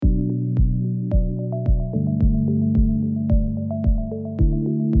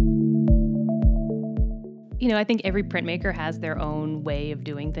I think every printmaker has their own way of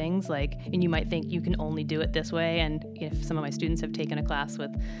doing things. And you might think you can only do it this way. And if some of my students have taken a class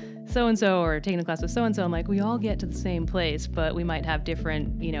with so-and-so or taken a class with so-and-so, I'm like, we all get to the same place, but we might have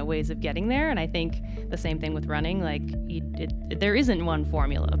different, ways of getting there. And I think the same thing with running, there isn't one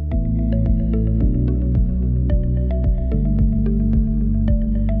formula.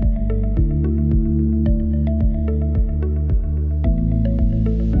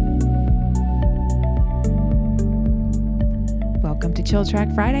 Welcome to Chill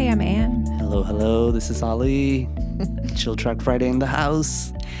Track Friday. I'm Anne. Hello. This is Ali. Chill Track Friday in the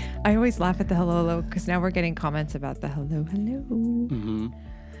house. I always laugh at the hello because now we're getting comments about the hello. Mm-hmm.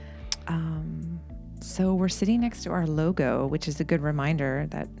 So we're sitting next to our logo, which is a good reminder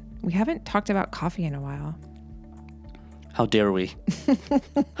that we haven't talked about coffee in a while. How dare we?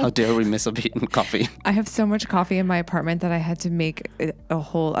 How dare we miss a beaten coffee? I have so much coffee in my apartment that I had to make a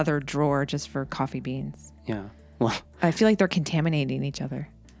whole other drawer just for coffee beans. Yeah. Well, I feel like they're contaminating each other.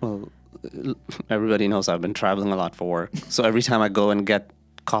 Well, everybody knows I've been traveling a lot for work. So every time I go and get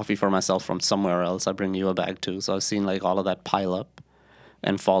coffee for myself from somewhere else, I bring you a bag too. So I've seen all of that pile up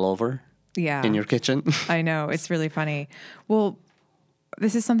and fall over in your kitchen. I know. It's really funny. Well,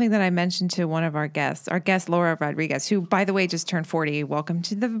 this is something that I mentioned to one of our guest, Laura Rodriguez, who, by the way, just turned 40. Welcome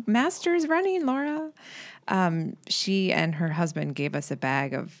to the Masters running, Laura. She and her husband gave us a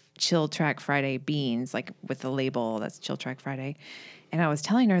bag of Chill Track Friday beans, with the label that's Chill Track Friday. And I was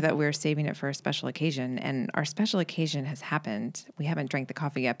telling her that we're saving it for a special occasion, and our special occasion has happened. We haven't drank the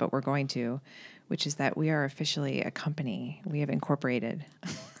coffee yet, but we're going to, which is that we are officially a company. We have incorporated.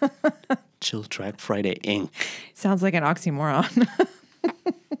 Chill Track Friday Inc. Sounds like an oxymoron.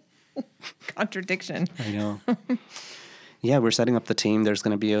 Contradiction. I know. Yeah, we're setting up the team. There's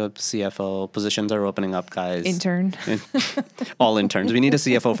going to be a CFO. Positions are opening up, guys. Intern. All interns. We need a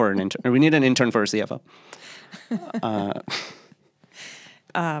CFO for an intern. We need an intern for a CFO.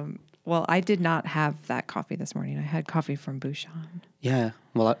 Well, I did not have that coffee this morning. I had coffee from Bouchon. Yeah.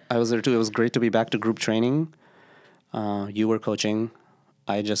 Well, I was there too. It was great to be back to group training. You were coaching.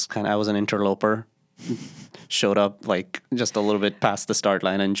 I was an interloper. Showed up just a little bit past the start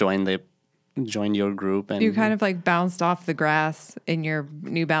line and joined your group. And you kind of bounced off the grass in your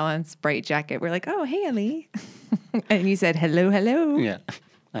New Balance bright jacket. We're like, oh, hey, Ali. And you said, hello. Yeah,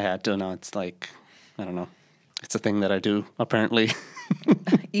 I had to. No, it's I don't know. It's a thing that I do, apparently.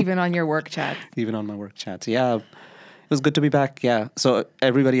 Even on your work chat. Even on my work chats. Yeah, it was good to be back. Yeah. So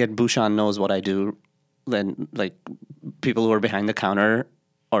everybody at Bouchon knows what I do. Then people who are behind the counter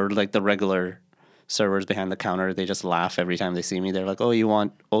or the regular servers behind the counter, they just laugh every time they see me. They're like, oh, you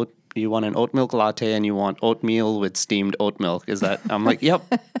want an oat milk latte and you want oatmeal with steamed oat milk. Is that? I'm like, yep.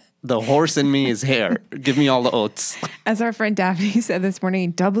 The horse in me is here. Give me all the oats. As our friend Daphne said this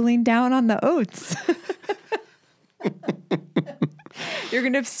morning, doubling down on the oats. You're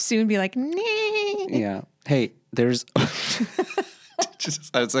going to soon be like, nee. Yeah. Hey, there's...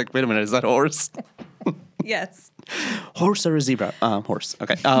 I was like, wait a minute, is that horse? Yes. Horse or a zebra? Horse.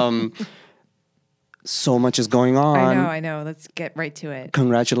 Okay. So much is going on. I know. Let's get right to it.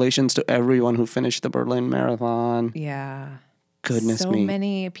 Congratulations to everyone who finished the Berlin Marathon. Yeah. Goodness me. So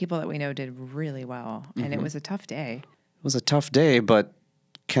many people that we know did really well, and it was a tough day. It was a tough day, but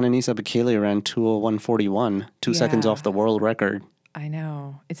Kenenisa Bekele ran 2:01:41, 2 seconds off the world record. I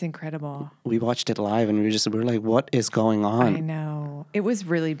know. It's incredible. We watched it live, and we were like, what is going on? I know. It was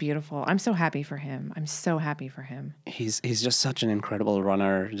really beautiful. I'm so happy for him. I'm so happy for him. He's just such an incredible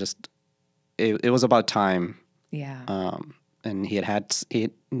runner. Just it was about time. Yeah. And he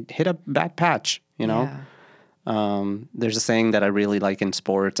hit a bad patch, Yeah. There's a saying that I really like in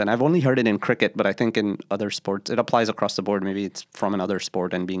sports, and I've only heard it in cricket, but I think in other sports, it applies across the board. Maybe it's from another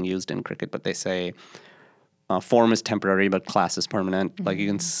sport and being used in cricket, but they say form is temporary, but class is permanent. Mm-hmm. You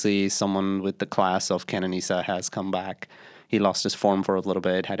can see someone with the class of Kenenisa has come back. He lost his form for a little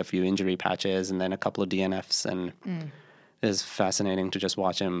bit, had a few injury patches, and then a couple of DNFs, and it is fascinating to just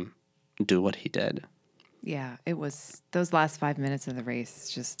watch him do what he did. Yeah, it was those last 5 minutes of the race,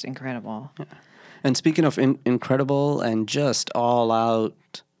 just incredible. Yeah. And speaking of incredible and just all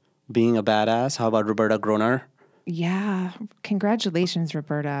out being a badass, how about Roberta Groner? Yeah, congratulations,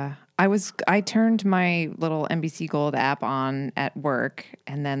 Roberta. I turned my little NBC Gold app on at work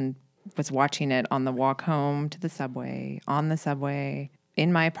and then was watching it on the walk home to the subway, on the subway,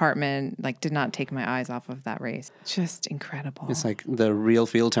 in my apartment, did not take my eyes off of that race. Just incredible. It's the real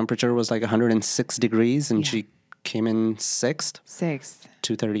field temperature was 106 degrees and she came in sixth.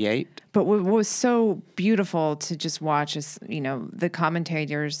 2:38. But what was so beautiful to just watch is, the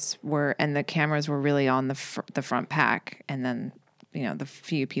commentators and the cameras were really on the front pack, and then, the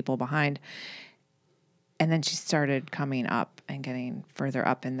few people behind. And then she started coming up and getting further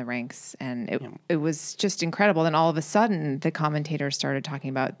up in the ranks. And it was just incredible. Then all of a sudden, the commentators started talking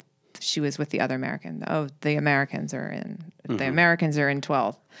about she was with the other American. Oh, the Americans are in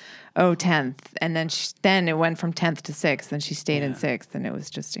 12th. Oh, 10th. And then then it went from 10th to 6th, and she stayed in 6th, and it was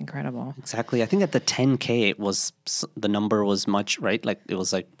just incredible. Exactly. I think at the 10K, the number was much, right? Like it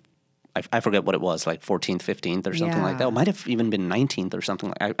was like, I forget what it was, like 14th, 15th or something like that. It might have even been 19th or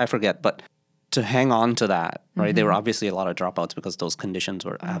something. I forget. But to hang on to that, right? There were obviously a lot of dropouts because those conditions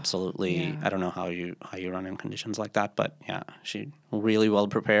were absolutely, I don't know how you run in conditions like that. But yeah, she really well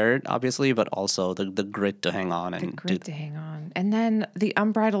prepared, obviously, but also the grit to hang on. And then the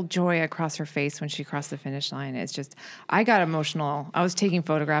unbridled joy across her face when she crossed the finish line. It's just, I got emotional. I was taking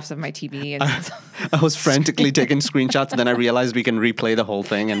photographs of my TV. And I was frantically taking screenshots. And then I realized we can replay the whole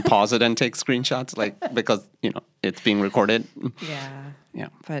thing and pause it and take screenshots, because, it's being recorded. Yeah.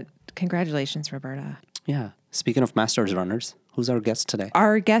 But congratulations, Roberta. Yeah. Speaking of Masters runners, who's our guest today?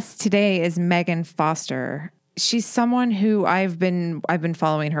 Our guest today is Megan Foster. She's someone who I've been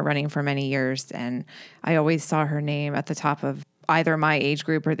following her running for many years, and I always saw her name at the top of either my age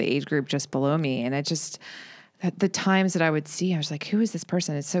group or the age group just below me. And the times that I would see, I was like, who is this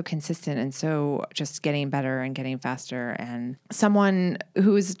person? It's so consistent and so just getting better and getting faster, and someone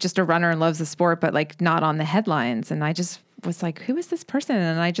who's just a runner and loves the sport, but like not on the headlines. And I just was like, who is this person?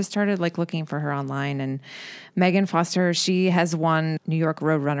 And I just started like looking for her online. And Megan Foster, she has won New York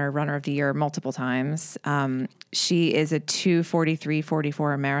Road Runner of the Year multiple times. She is a 2:43:44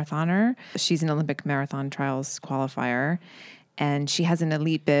 marathoner. She's an Olympic marathon trials qualifier. And she has an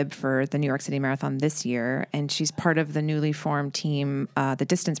elite bib for the New York City Marathon this year. And she's part of the newly formed team, the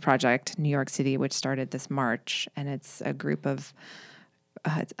Distance Project, New York City, which started this March. And it's a group of,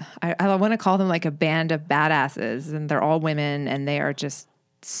 I want to call them like a band of badasses. And they're all women, and they are just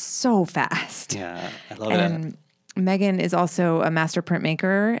so fast. Yeah, I love it. Megan is also a master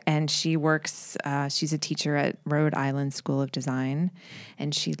printmaker, and she works, she's a teacher at Rhode Island School of Design,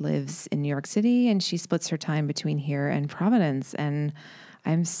 and she lives in New York City, and she splits her time between here and Providence. And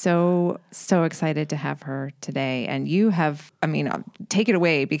I'm so excited to have her today. And take it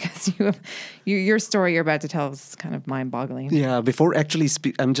away, because your story you're about to tell is kind of mind-boggling. Yeah, before actually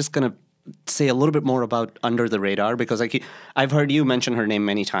I'm just going to say a little bit more about Under the Radar, because I've heard you mention her name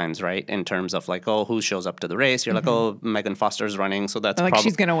many times, right? In terms of like, oh, who shows up to the race? You're like, oh, Megan Foster's running, so that's like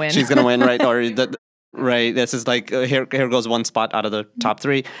she's gonna win. She's gonna win, right? Or right? This is like here goes one spot out of the top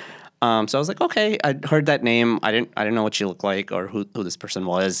three. So I was like, okay, I heard that name. I didn't know what she looked like or who this person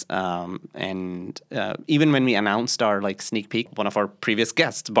was. And even when we announced our like sneak peek, one of our previous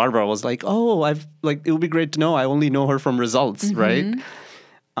guests, Barbara, was like, oh, it would be great to know. I only know her from results, right?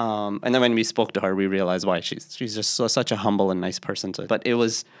 And then when we spoke to her, we realized why she's just such a humble and nice person. But it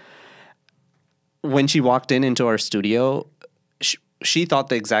was when she walked into our studio, she thought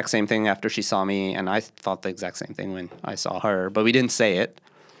the exact same thing after she saw me, and I thought the exact same thing when I saw her, but we didn't say it.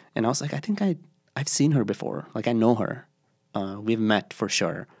 And I was like, I think I've seen her before. Like, I know her. We've met for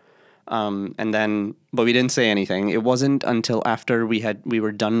sure. But we didn't say anything. It wasn't until after we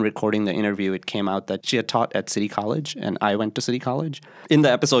were done recording the interview, it came out that she had taught at City College, and I went to City College. In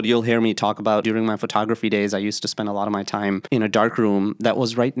the episode, you'll hear me talk about during my photography days, I used to spend a lot of my time in a dark room that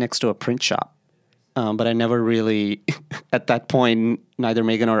was right next to a print shop. But I never really, at that point, neither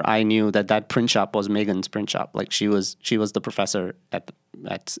Megan or I knew that print shop was Megan's print shop. Like she was the professor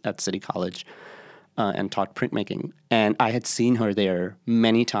at City College. And taught printmaking. And I had seen her there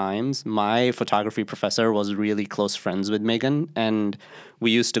many times. My photography professor was really close friends with Megan, and we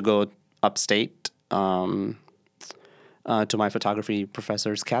used to go upstate to my photography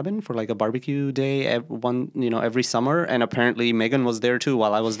professor's cabin for like a barbecue day every summer. And apparently Megan was there too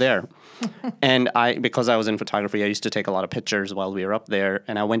while I was there. And because I was in photography, I used to take a lot of pictures while we were up there.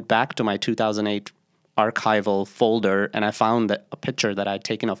 And I went back to my 2008 archival folder, and I found a picture that I'd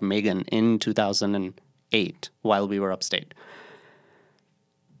taken of Megan in 2008 while we were upstate.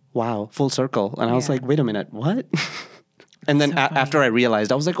 Wow, full circle. And I was like, wait a minute, what? And then after I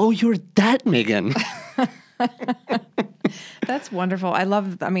realized, I was like, oh, you're that Megan. That's wonderful.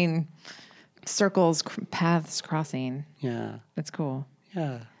 Circles, paths crossing. Yeah. That's cool.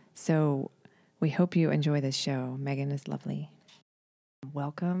 Yeah. So we hope you enjoy this show. Megan is lovely.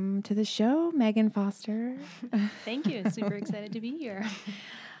 Welcome to the show, Megan Foster. Thank you. Super excited to be here.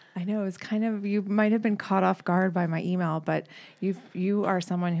 I know it's kind of, you might have been caught off guard by my email, but you are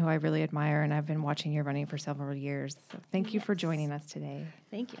someone who I really admire, and I've been watching your running for several years. So thank you for joining us today.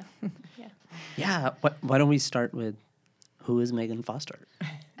 Thank you. Yeah. Why don't we start with who is Megan Foster?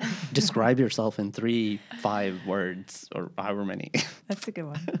 Describe yourself in 3-5 words or however many. That's a good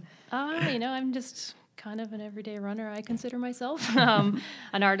one. I'm just kind of an everyday runner, I consider myself. An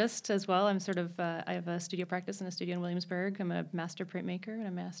artist as well. I'm sort of, I have a studio practice in a studio in Williamsburg. I'm a master printmaker and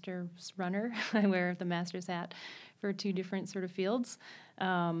a master runner. I wear the master's hat for 2 different sort of fields.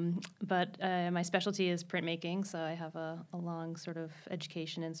 But my specialty is printmaking, so I have a long sort of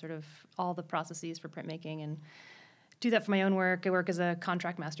education in sort of all the processes for printmaking and do that for my own work. I work as a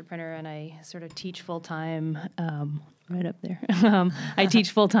contract master printer, and I sort of teach full-time, right up there. I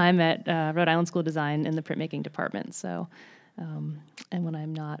teach full-time at Rhode Island School of Design in the printmaking department. So, and when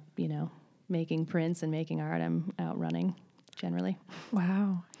I'm not, making prints and making art, I'm out running generally.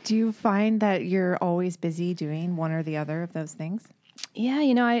 Wow. Do you find that you're always busy doing one or the other of those things? Yeah,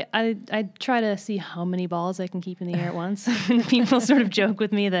 I try to see how many balls I can keep in the air at once. People sort of joke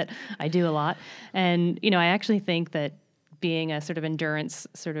with me that I do a lot. And, I actually think that being a sort of endurance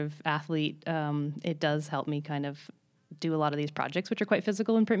sort of athlete, it does help me kind of do a lot of these projects, which are quite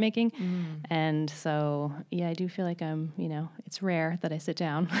physical in printmaking. And so, yeah, I do feel like I'm, it's rare that I sit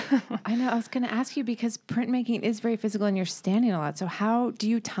down. I know. I was going to ask you because printmaking is very physical and you're standing a lot. So how do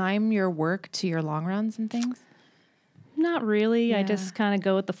you time your work to your long runs and things? Not really. Yeah. I just kind of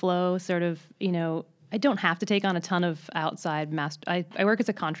go with the flow, sort of, I don't have to take on a ton of outside I work as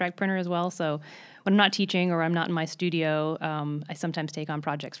a contract printer as well. So when I'm not teaching or I'm not in my studio, I sometimes take on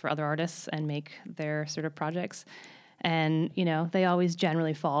projects for other artists and make their sort of projects. And, they always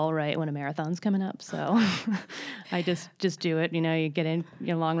generally fall right when a marathon's coming up. So I just do it. You get in,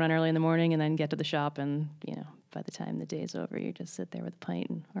 long run early in the morning and then get to the shop and, by the time the day's over, you just sit there with a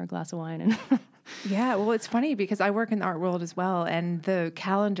pint or a glass of wine. And yeah, well, it's funny because I work in the art world as well, and the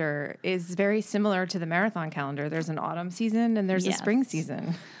calendar is very similar to the marathon calendar. There's an autumn season and there's a spring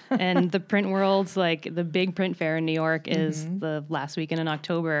season. And the print world's like the big print fair in New York is the last weekend in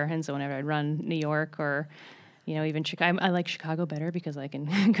October. And so whenever I'd run New York or, even Chicago, I like Chicago better because I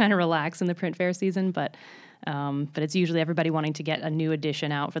can kind of relax in the print fair season, but it's usually everybody wanting to get a new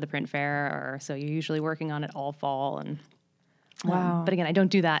edition out for the print fair, or so you're usually working on it all fall. And wow. But again, I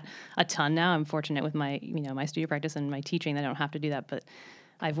don't do that a ton now. I'm fortunate with my my studio practice and my teaching that I don't have to do that. But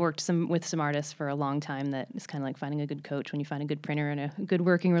I've worked with some artists for a long time that it's kind of like finding a good coach. When you find a good printer and a good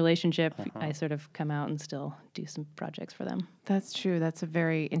working relationship, I sort of come out and still do some projects for them. That's true. That's a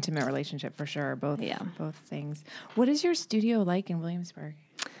very intimate relationship for sure. Both things. What is your studio like in Williamsburg?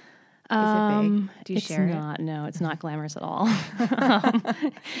 Is it big? Do you share it? No, it's not glamorous at all.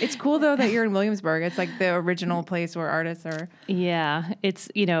 It's cool though that you're in Williamsburg. It's like the original place where artists are. Yeah, it's,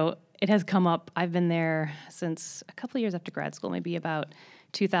 it has come up. I've been there since a couple of years after grad school, maybe about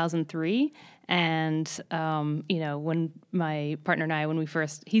 2003. And, when my partner and I,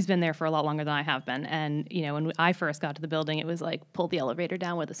 he's been there for a lot longer than I have been. And, when I first got to the building, it was like pull the elevator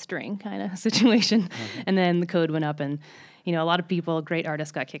down with a string kind of situation. And then the code went up and, a lot of people, great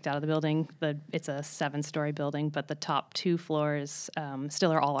artists got kicked out of the building. It's a 7-story building, but the top 2 floors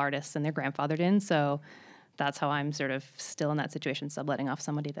still are all artists and they're grandfathered in. So that's how I'm sort of still in that situation, subletting off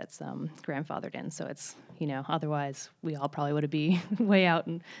somebody that's grandfathered in. So it's, otherwise we all probably would be way out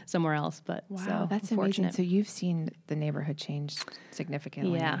and somewhere else. But wow, so that's amazing. So you've seen the neighborhood change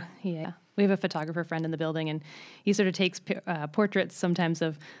significantly. Yeah. We have a photographer friend in the building, and he sort of takes portraits sometimes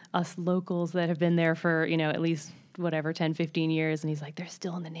of us locals that have been there for, at least 10, 15 years. And he's like, they're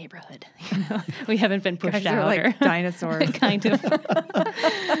still in the neighborhood. We haven't been pushed out. Like or dinosaurs. Kind of.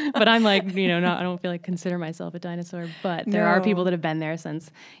 But I'm like, I don't feel like consider myself a dinosaur. But there are people that have been there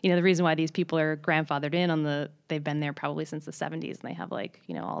since, the reason why these people are grandfathered in they've been there probably since the 70s. And they have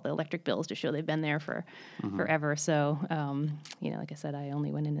all the electric bills to show they've been there for forever. So, like I said, I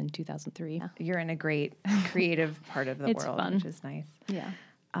only went in 2003. Yeah. You're in a great creative part of the world, fun. Which is nice. Yeah.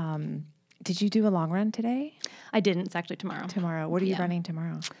 Did you do a long run today? I didn't. It's actually tomorrow. Tomorrow. What are you running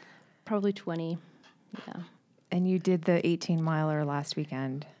tomorrow? Probably 20. Yeah. And you did the 18-miler last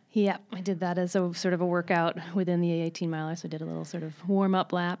weekend. Yeah, I did that as a sort of a workout within the 18-miler. So I did a little sort of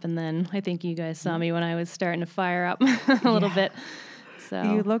warm-up lap. And then I think you guys saw me when I was starting to fire up a little bit. So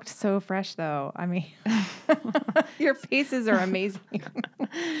you looked so fresh, though. I mean, your paces are amazing.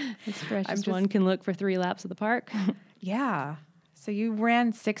 As fresh as one can look for 3 laps of the park. Yeah. So you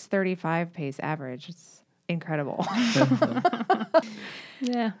ran 6:35 pace average. It's incredible.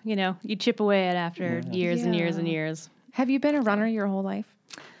 Yeah, you chip away at after years and years and years. Have you been a runner your whole life?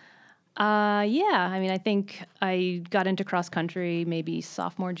 Yeah. I mean, I think I got into cross country maybe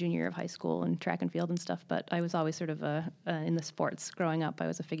sophomore, junior of high school and track and field and stuff, but I was always sort of in the sports growing up. I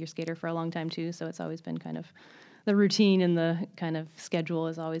was a figure skater for a long time too, so it's always been kind of the routine and the kind of schedule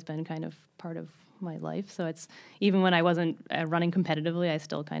has always been kind of part of my life. So it's even when I wasn't running competitively, I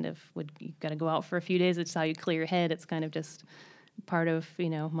still kind of you got to go out for a few days. It's how you clear your head. It's kind of just part of,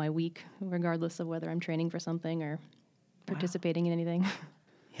 my week, regardless of whether I'm training for something or participating in anything.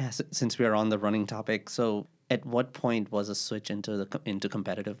 Yeah, since we are on the running topic, so at what point was a switch into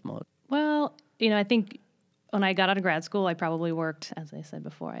competitive mode? Well, I think when I got out of grad school, I probably worked, as I said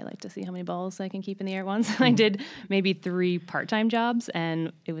before, I like to see how many balls I can keep in the air at once. I did maybe 3 part-time jobs,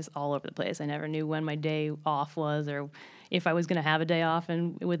 and it was all over the place. I never knew when my day off was or if I was going to have a day off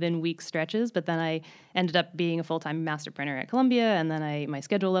and within week stretches. But then I ended up being a full-time master printer at Columbia, and then my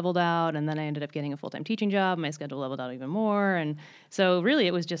schedule leveled out, and then I ended up getting a full-time teaching job. My schedule leveled out even more. And so really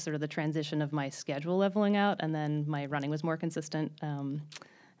it was just sort of the transition of my schedule leveling out, and then my running was more consistent.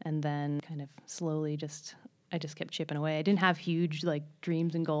 And then kind of slowly I just kept chipping away. I didn't have huge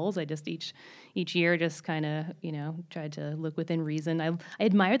dreams and goals. I just each year just kind of, tried to look within reason. I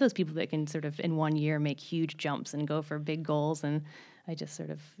admire those people that can sort of in one year make huge jumps and go for big goals. And I just sort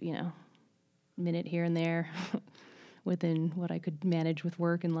of, minute here and there within what I could manage with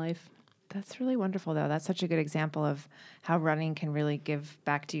work and life. That's really wonderful, though. That's such a good example of how running can really give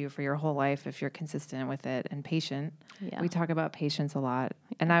back to you for your whole life if you're consistent with it and patient. Yeah. We talk about patience a lot.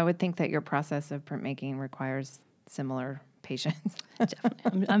 And I would think that your process of printmaking requires similar patience.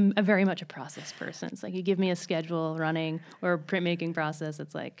 Definitely. I'm very much a process person. It's like you give me a schedule running or a printmaking process.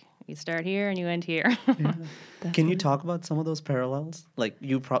 It's like you start here and you end here. Yeah. Can you talk about some of those parallels? Like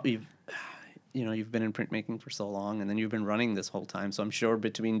you've been in printmaking for so long, and then you've been running this whole time. So I'm sure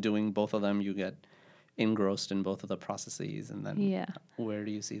between doing both of them, you get engrossed in both of the processes. And then where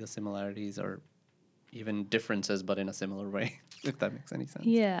do you see the similarities or even differences, but in a similar way, if that makes any sense?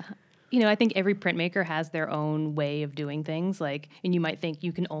 Yeah. I think every printmaker has their own way of doing things. And you might think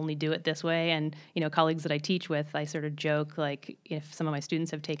you can only do it this way. And, colleagues that I teach with, I sort of joke, if some of my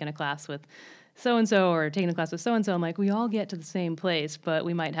students have taken a class with so-and-so or taken a class with so-and-so, I'm like, we all get to the same place, but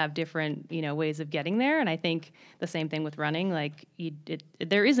we might have different, ways of getting there. And I think the same thing with running,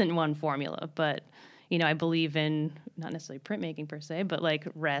 there isn't one formula, but, I believe in not necessarily printmaking per se, but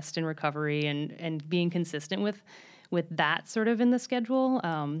rest and recovery and being consistent with that sort of in the schedule.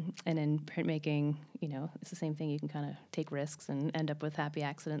 And in printmaking, it's the same thing. You can kind of take risks and end up with happy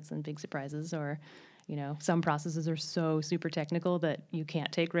accidents and big surprises, or some processes are so super technical that you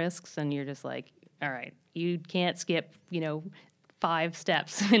can't take risks, and you're just like, all right, you can't skip, 5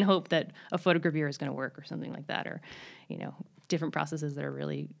 steps and hope that a photogravure is going to work or something like that, or, different processes that are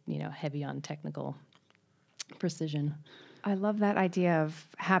really, heavy on technical precision. I love that idea of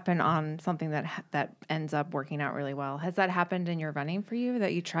happen on something that ends up working out really well. Has that happened in your running for you,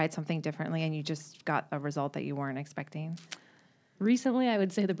 that you tried something differently and you just got a result that you weren't expecting? Recently, I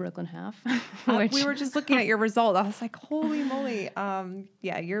would say the Brooklyn half. We were just looking at your result. I was like, holy moly.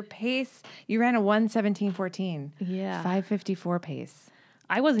 Your pace, you ran a 1:17:14. Yeah. 5:54 pace.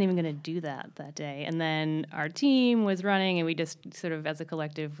 I wasn't even going to do that day. And then our team was running, and we just sort of, as a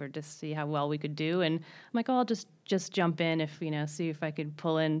collective, were just see how well we could do. And I'm like, oh, I'll just jump in see if I could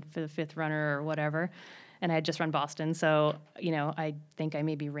pull in for the 5th runner or whatever. And I had just run Boston. So, I think I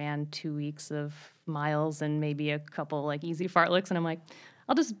maybe ran 2 weeks of miles and maybe a couple easy fartleks. And I'm like,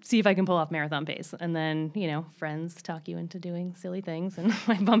 I'll just see if I can pull off marathon pace. And then, friends talk you into doing silly things. And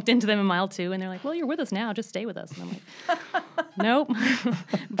I bumped into them in mile 2, and they're like, well, you're with us now. Just stay with us. And I'm like, nope.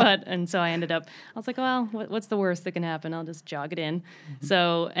 And so I ended up, I was like, well, what's the worst that can happen? I'll just jog it in. Mm-hmm.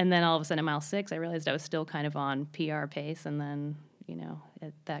 So, and then all of a sudden at mile 6, I realized I was still kind of on PR pace. And then,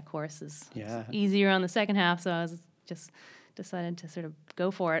 that course is easier on the second half. So I was just decided to sort of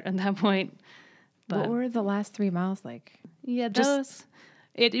go for it at that point. But what were the last 3 miles like? Yeah,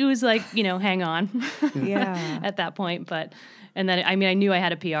 it was hang on. Yeah. At that point. And then, I knew I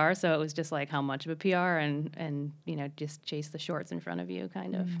had a PR, so it was just how much of a PR and just chase the shorts in front of you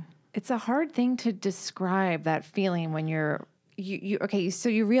kind of. It's a hard thing to describe, that feeling when you're, so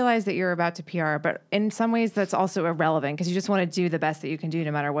you realize that you're about to PR, but in some ways that's also irrelevant because you just want to do the best that you can do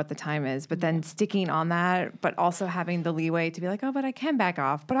no matter what the time is. But then sticking on that, but also having the leeway to be like, oh, but I can back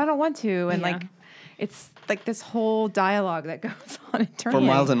off, but I don't want to. And it's like this whole dialogue that goes on internally. For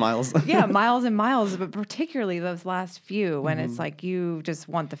miles and miles. Yeah, miles and miles, but particularly those last few when it's like you just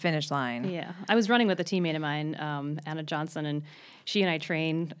want the finish line. Yeah. I was running with a teammate of mine, Anna Johnson, and she and I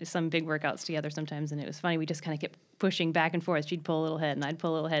trained some big workouts together sometimes, and it was funny. We just kind of kept pushing back and forth. She'd pull a little head, and I'd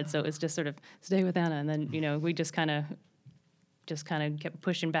pull a little head, so it was just sort of stay with Anna, and then, we just kind of kept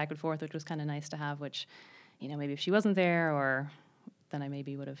pushing back and forth, which was kind of nice to have, which, maybe if she wasn't there, or then I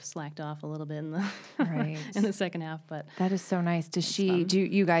maybe would have slacked off a little bit in the in the second half. But that is so nice. Do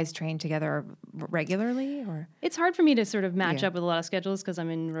you guys train together regularly, or? It's hard for me to sort of match up with a lot of schedules because I'm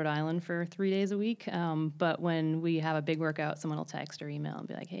in Rhode Island for 3 days a week. But when we have a big workout, someone will text or email and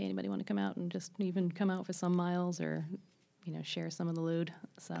be like, "Hey, anybody want to come out and just even come out for some miles or share some of the load.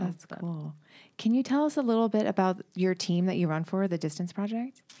 So That's cool. Can you tell us a little bit about your team that you run for, the Distance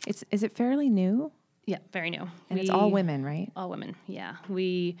Project? Is it fairly new? Yeah, very new. And it's all women, right? All women, yeah.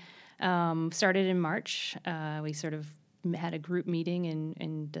 We started in March. We sort of had a group meeting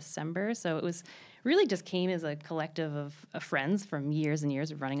in December. So it was really just came as a collective of friends from years and years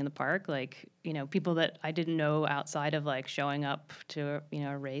of running in the park. Like, people that I didn't know outside of like showing up to,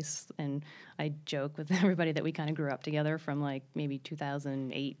 a race. And I joke with everybody that we kind of grew up together from like maybe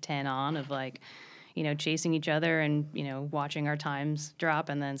 2008, 10 on of like, chasing each other and, watching our times drop.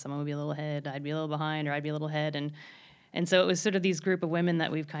 And then someone would be a little ahead, I'd be a little behind, or I'd be a little ahead. And so it was sort of these group of women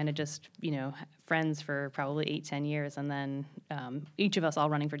that we've kind of just, friends for probably 8, 10 years. And then each of us all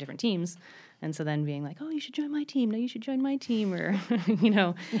running for different teams. And so then being like, oh, you should join my team. No, you should join my team. Or,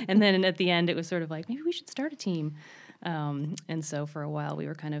 and then at the end, it was sort of like, maybe we should start a team. And so for a while, we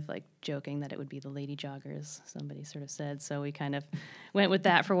were kind of like joking that it would be the Lady Joggers, somebody sort of said. So we kind of went with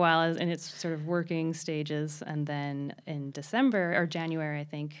that for a while in its sort of working stages. And then in December or January, I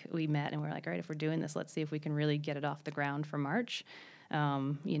think, we met and we were like, all right, if we're doing this, let's see if we can really get it off the ground for March.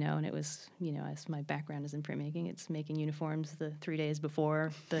 And it was, as my background is in printmaking, it's making uniforms the 3 days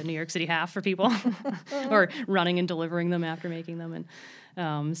before the New York City half for people or running and delivering them after making them.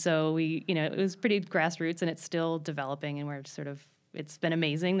 And so we, it was pretty grassroots and it's still developing and we're sort of, it's been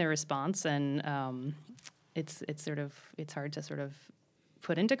amazing, the response. And it's hard to sort of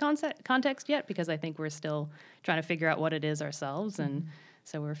put into context yet because I think we're still trying to figure out what it is ourselves. And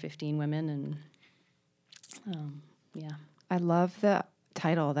so we're 15 women and yeah. I love the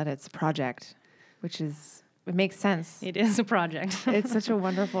title that it's project, it makes sense. It is a project. It's such a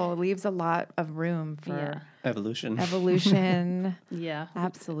wonderful, it leaves a lot of room for evolution. Yeah.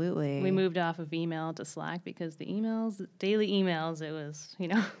 Absolutely. We moved off of email to Slack because the daily emails, it was,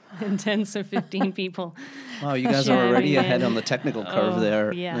 intense of 15 people. Wow, you guys are already ahead on the technical curve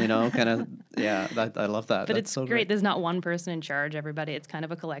there. Yeah. I love that. But That's it's so great. There's not one person in charge. Everybody, it's kind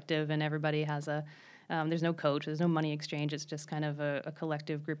of a collective and everybody has there's no coach, there's no money exchange. It's just kind of a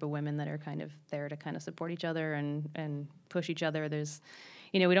collective group of women that are kind of there to kind of support each other and push each other. There's,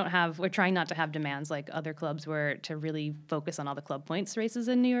 we're trying not to have demands like other clubs where to really focus on all the club points races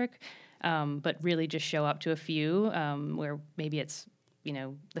in New York, but really just show up to a few where maybe it's,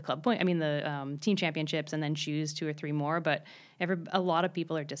 the club point, the team championships and then choose 2 or 3 more. But a lot of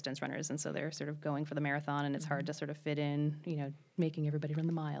people are distance runners. And so they're sort of going for the marathon and it's hard to sort of fit in, making everybody run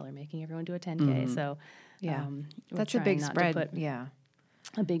the mile or making everyone do a 10K. So that's a big spread. Put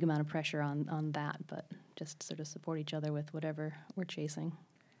a big amount of pressure on that, but just sort of support each other with whatever we're chasing.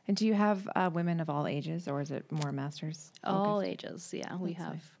 And do you have women of all ages or is it more masters focused? All ages. Yeah. We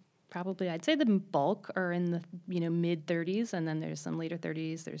have probably, I'd say the bulk are in the mid 30s, and then there's some later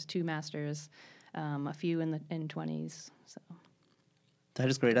 30s. There's 2 masters, a few in 20s. So that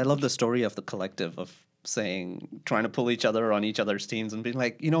is great. I love the story of the collective of trying to pull each other on each other's teams and being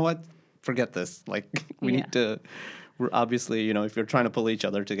like, you know what, forget this. Like we need to. We're obviously, if you're trying to pull each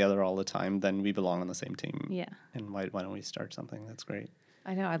other together all the time, then we belong on the same team. Yeah. And why don't we start something? That's great.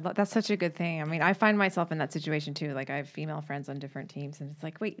 I know. That's such a good thing. I find myself in that situation too. Like I have female friends on different teams and it's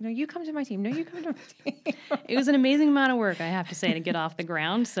like, wait, no, you come to my team. No, you come to my team. It was an amazing amount of work, I have to say, to get off the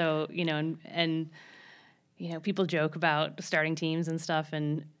ground. So, and people joke about starting teams and stuff,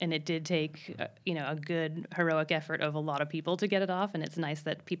 and it did take, a good heroic effort of a lot of people to get it off. And it's nice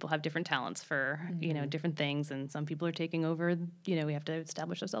that people have different talents for, different things. And some people are taking over, we have to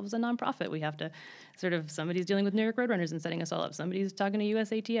establish ourselves as a nonprofit. We have to somebody's dealing with New York Roadrunners and setting us all up. Somebody's talking to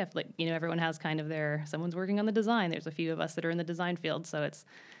USATF. Like, everyone has kind of someone's working on the design. There's a few of us that are in the design field. So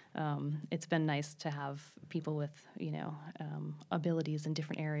it's been nice to have people with, abilities in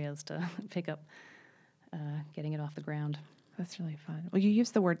different areas to pick up getting it off the ground. That's really fun. Well, you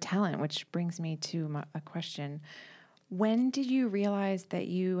used the word talent, which brings me to a question. When did you realize that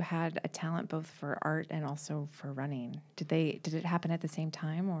you had a talent both for art and also for running? Did it happen at the same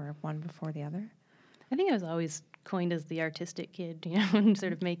time or one before the other? I think I was always coined as the artistic kid, and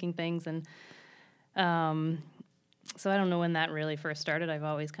sort of making things. And so I don't know when that really first started. I've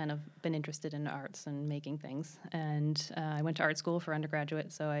always kind of been interested in arts and making things. And I went to art school for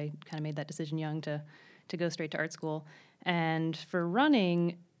undergraduate, so I kind of made that decision young to go straight to art school. And for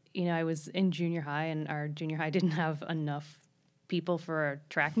running, I was in junior high, and our junior high didn't have enough people for a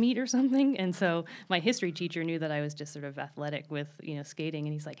track meet or something. And so my history teacher knew that I was just sort of athletic with, skating.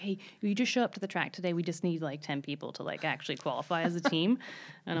 And he's like, hey, you just show up to the track today. We just need like 10 people to like actually qualify as a team.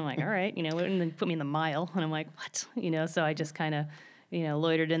 And I'm like, all right, and then put me in the mile. And I'm like, what? So I just kind of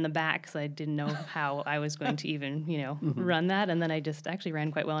loitered in the back because I didn't know how I was going to even, run that. And then I just actually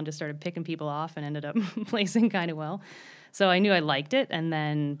ran quite well and just started picking people off and ended up placing kind of well. So I knew I liked it,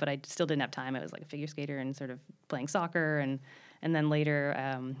 but I still didn't have time. I was like a figure skater and sort of playing soccer, and then later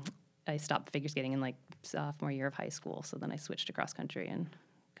I stopped figure skating in like sophomore year of high school. So then I switched to cross country and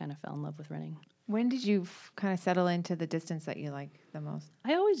kind of fell in love with running. When did you kind of settle into the distance that you like the most?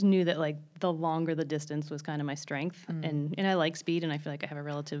 I always knew that like the longer the distance was kind of my strength, and I like speed, and I feel like I have a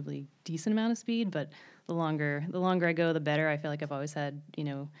relatively decent amount of speed. But the longer I go, the better. I feel like I've always had,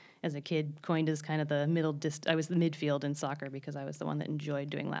 as a kid, coined as kind of the middle I was the midfield in soccer because I was the one that enjoyed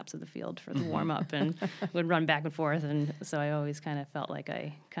doing laps of the field for the warm up and would run back and forth, and so I always kind of felt like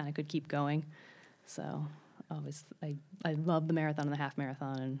I kind of could keep going. So I love the marathon and the half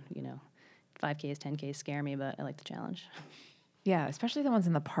marathon, and 5Ks, 10Ks scare me, but I like the challenge. Yeah, especially the ones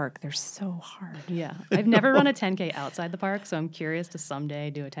in the park. They're so hard. Yeah. I've never run a 10K outside the park, so I'm curious to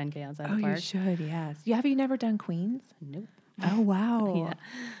someday do a 10K outside the park. Oh, you should, yes. Have you never done Queens? Nope. Oh, wow. Yeah.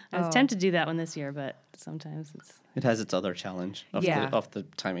 I was tempted to do that one this year, but sometimes It has its other challenge of the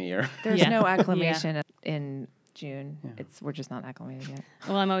time of year. There's no acclimation in June. Yeah. We're just not acclimated yet.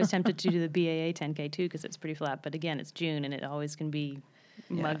 Well, I'm always tempted to do the BAA 10K too because it's pretty flat, but again, it's June and it always can be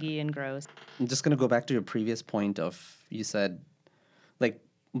muggy and gross. I'm just going to go back to your previous point of, you said, like,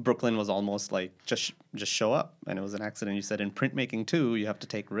 Brooklyn was almost like just show up, and it was an accident. You said in printmaking too, you have to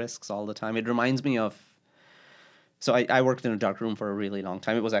take risks all the time. It reminds me of, so I worked in a dark room for a really long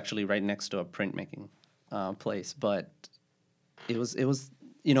time. It was actually right next to a printmaking place, but it was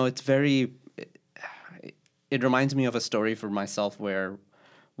it's very, it reminds me of a story for myself where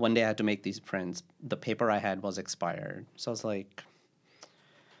one day I had to make these prints. The paper I had was expired, so I was like,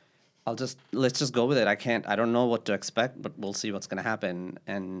 let's just go with it. I don't know what to expect, but we'll see what's going to happen.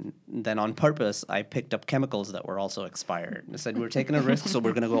 And then on purpose, I picked up chemicals that were also expired. I said, we're taking a risk, so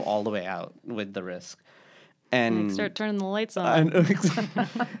we're going to go all the way out with the risk. And start turning the lights on.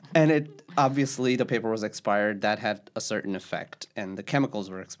 And it, obviously, the paper was expired. That had a certain effect. And the chemicals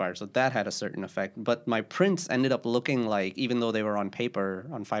were expired, so that had a certain effect. But my prints ended up looking like, even though they were on paper,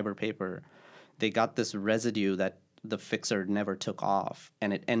 on fiber paper, they got this residue that the fixer never took off,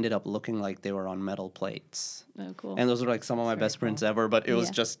 and it ended up looking like they were on metal plates. Oh, cool. And those were like some of my best prints ever, but it was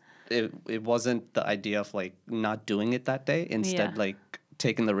just, it wasn't the idea of like not doing it that day. Instead, like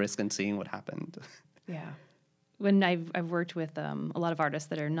taking the risk and seeing what happened. Yeah. When I've worked with a lot of artists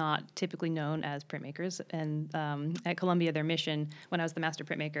that are not typically known as printmakers, and at Columbia, their mission, when I was the master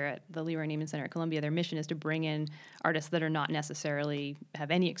printmaker at the Leroy Neiman Center at Columbia, their mission is to bring in artists that are not necessarily have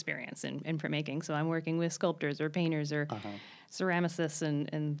any experience in printmaking. So I'm working with sculptors or painters or ceramicists,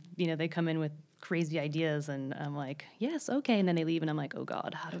 and they come in with crazy ideas, and I'm like, yes, okay, and then they leave, and I'm like, oh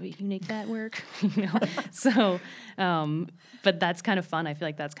God, how do we make that work? So, but that's kind of fun. I feel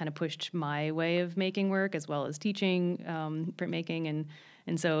like that's kind of pushed my way of making work as well as teaching printmaking,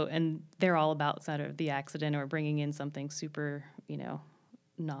 and they're all about sort of the accident or bringing in something super,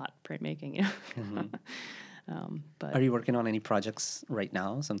 not printmaking. But are you working on any projects right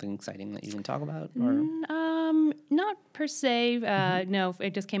now? Something exciting that you can talk about? Or? Not per se. No,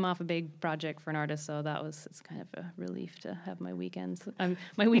 it just came off a big project for an artist, so it's kind of a relief to have my weekends.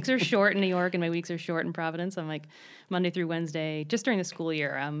 My weeks are short in New York, and my weeks are short in Providence. I'm like Monday through Wednesday, just during the school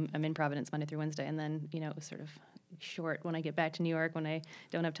year. I'm in Providence Monday through Wednesday, and then it was sort of short when I get back to New York when I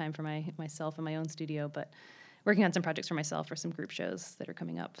don't have time for myself and my own studio. But working on some projects for myself for some group shows that are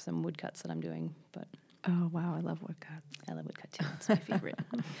coming up, some woodcuts that I'm doing, but. Oh, wow. I love woodcuts. I love woodcut, too. It's my favorite.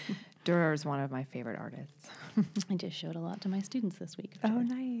 Durer is one of my favorite artists. I just showed a lot to my students this week. Oh,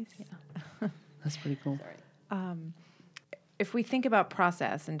 nice. Yeah. That's pretty cool. If we think about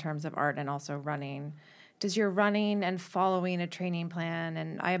process in terms of art and also running, does your running and following a training plan,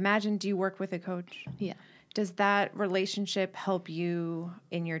 and I imagine, do you work with a coach? Yeah. Does that relationship help you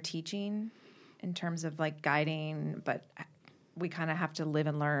in your teaching in terms of like guiding, but we kind of have to live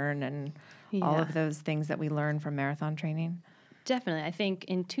and learn and all of those things that we learn from marathon training? Definitely. I think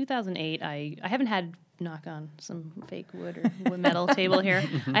in 2008, I haven't had, knock on some fake wood or metal table here,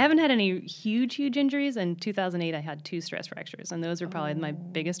 I haven't had any huge injuries. In 2008, I had 2 stress fractures, and those are probably my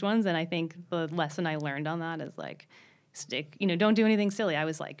biggest ones. And I think the lesson I learned on that is like, don't do anything silly. I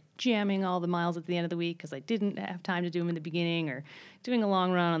was like jamming all the miles at the end of the week because I didn't have time to do them in the beginning, or doing a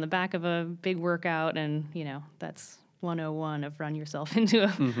long run on the back of a big workout. And, that's 101 of run yourself into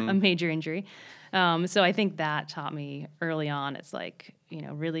a major injury. So I think that taught me early on, it's like,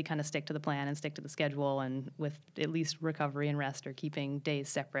 really kind of stick to the plan and stick to the schedule, and with at least recovery and rest, or keeping days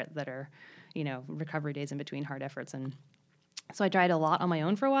separate that are, recovery days in between hard efforts. And so I tried a lot on my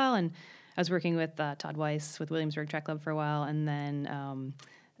own for a while, and I was working with Todd Weiss with Williamsburg Track Club for a while, and then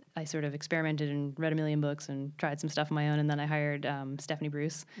I sort of experimented and read a million books and tried some stuff on my own, and then I hired Stephanie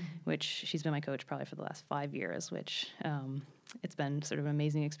Bruce, which she's been my coach probably for the last 5 years, which it's been sort of an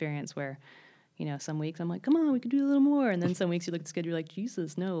amazing experience where, you know, some weeks I'm like, come on, we could do a little more. And then some weeks you look at the schedule, you're like,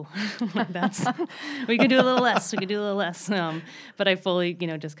 Jesus, no. We could do a little less. We could do a little less. But I fully, you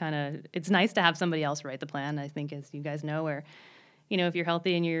know, just kind of, it's nice to have somebody else write the plan. I think, as you guys know, where, you know, if you're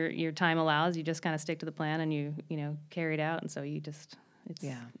healthy and your time allows, you just kind of stick to the plan and you know, carry it out. And so you just,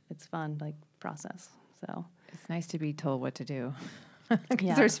 it's fun, like, process. So it's nice to be told what to do.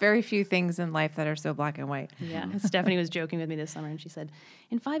 Because there's very few things in life that are so black and white. Yeah. Stephanie was joking with me this summer, and she said,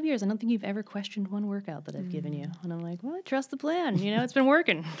 in 5 years, I don't think you've ever questioned one workout that I've given you. And I'm like, well, I trust the plan. You know, it's been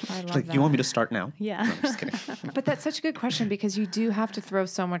working. I love like, that. you want me to start now? Yeah. No, I'm just kidding. But that's such a good question, because you do have to throw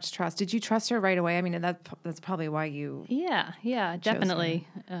so much trust. Did you trust her right away? I mean, that's probably why you... Yeah, definitely.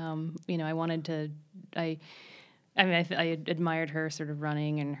 You know, I wanted to... I admired her sort of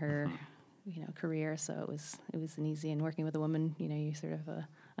running and her... you know, career, so it was an easy, and working with a woman, you know, you sort of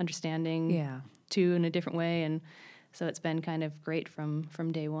understanding too in a different way, and so it's been kind of great from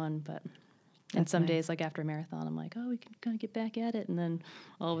day one. But and some days, like after a marathon, I'm like, oh, we can kind of get back at it, and then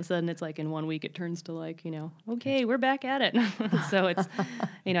all of a sudden it's like in 1 week it turns to like, you know, okay, we're back at it. So it's,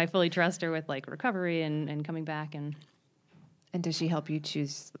 you know, I fully trust her with like recovery and coming back. And does she help you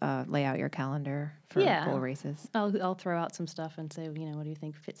choose, lay out your calendar for goal races? I'll throw out some stuff and say, you know, what do you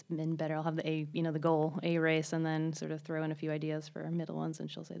think fits in better? I'll have the the goal A race, and then sort of throw in a few ideas for middle ones, and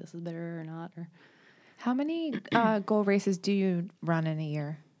she'll say this is better or not. Or how many goal races do you run in a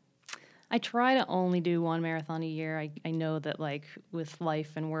year? I try to only do one marathon a year. I know that, like, with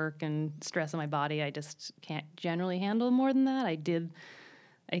life and work and stress on my body, I just can't generally handle more than that.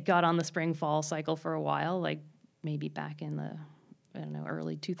 I got on the spring fall cycle for a while, like, maybe back in the, I don't know,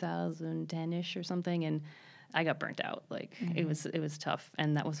 early 2010-ish or something, and I got burnt out. Like, it was tough.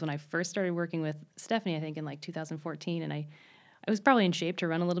 And that was when I first started working with Stephanie, I think in like 2014, and I was probably in shape to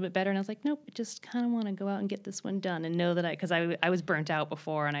run a little bit better, and I was like, nope, I just kind of want to go out and get this one done and know that because I was burnt out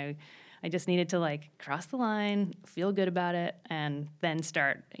before, and I just needed to, like, cross the line, feel good about it, and then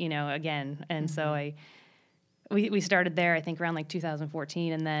start, you know, again. And so we started there, I think, around like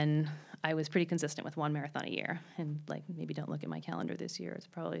 2014, and then I was pretty consistent with one marathon a year. And, like, maybe don't look at my calendar this year. It's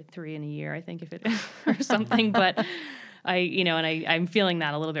probably 3 in a year, I think, if it or something. But I'm feeling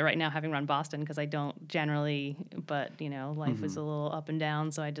that a little bit right now, having run Boston, because I don't generally, but, you know, life is a little up and down.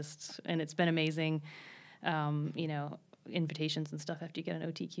 So and it's been amazing, you know, invitations and stuff after you get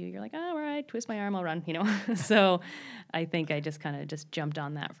an OTQ. You're like, oh, all right, twist my arm, I'll run, you know. So I think I just kind of just jumped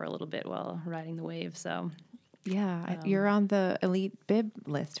on that for a little bit while riding the wave. So yeah, you're on the elite bib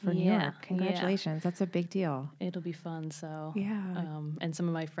list for New York. Congratulations. Yeah. That's a big deal. It'll be fun. So yeah. And some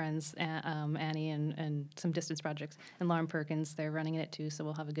of my friends, Annie and some distance projects, and Lauren Perkins, they're running in it too. So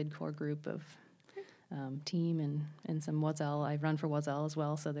we'll have a good core group of team and some Wazelle. I run for Wazelle as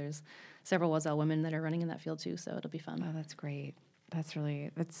well. So there's several Wazelle women that are running in that field too. So it'll be fun. Oh, that's great.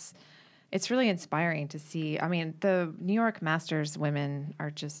 It's really inspiring to see. I mean, the New York Masters women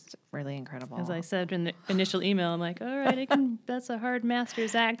are just really incredible. As I said in the initial email, I'm like, all right, that's a hard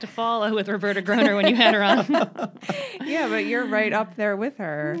Masters act to follow with Roberta Groner when you had her on. Yeah, but you're right up there with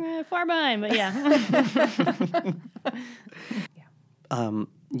her. Far behind, but yeah.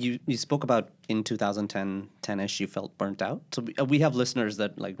 You spoke about in 2010, 10-ish, you felt burnt out. So we have listeners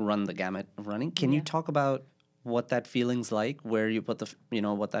that, like, run the gamut of running. Can you talk about what that feeling's like, where you put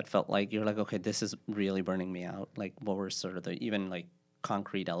what that felt like? You're like, okay, this is really burning me out. Like, what were sort of the even, like,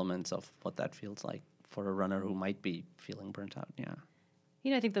 concrete elements of what that feels like for a runner who might be feeling burnt out? Yeah.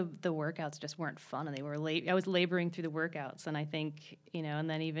 You know, I think the workouts just weren't fun, and they were I was laboring through the workouts, and I think, you know, and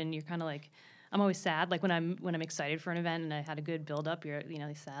then even you're kind of like, I'm always sad, like when I'm excited for an event and I had a good build up, you're, you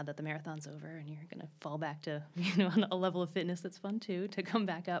know, sad that the marathon's over and you're gonna fall back to, you know, a level of fitness that's fun too, to come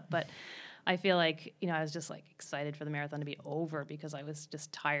back up. But I feel like, you know, I was just like excited for the marathon to be over because I was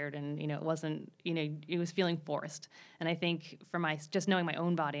just tired, and, you know, it wasn't, you know, it was feeling forced. And I think for just knowing my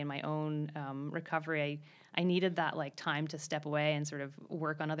own body and my own recovery, I needed that, like, time to step away and sort of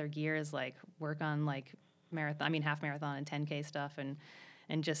work on other gears, like work on, like, half marathon and 10K stuff,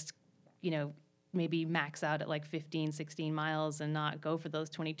 and just, you know, maybe max out at like 15, 16 miles and not go for those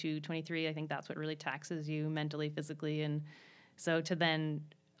 22, 23. I think that's what really taxes you mentally, physically. And so to then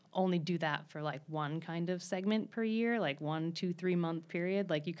only do that for like one kind of segment per year, like 1, 2, 3 month period,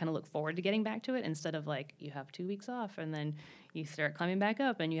 like you kind of look forward to getting back to it, instead of like you have 2 weeks off and then you start climbing back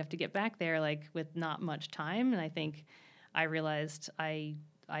up and you have to get back there, like, with not much time. And I think I realized I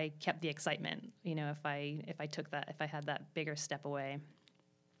kept the excitement, you know, if I had that bigger step away.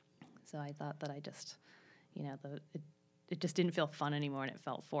 So I thought that I just, it just didn't feel fun anymore, and it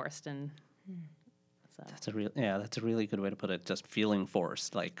felt forced. And so That's a really good way to put it. Just feeling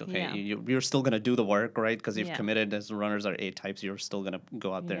forced. Like, okay, Yeah. you're still going to do the work, right? Because you've Yeah. committed. As runners are A types, you're still going to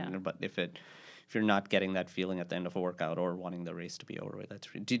go out there. Yeah. But if you're not getting that feeling at the end of a workout or wanting the race to be over with,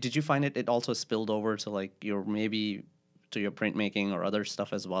 did you find it also spilled over to like your maybe to your printmaking or other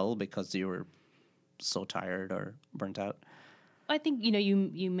stuff as well because you were so tired or burnt out? I think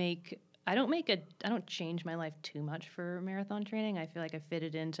you make. I don't change my life too much for marathon training. I feel like I fit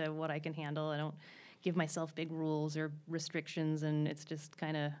it into what I can handle. I don't give myself big rules or restrictions, and it's just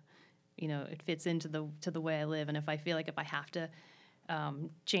kind of, it fits into the way I live. And if I feel like if I have to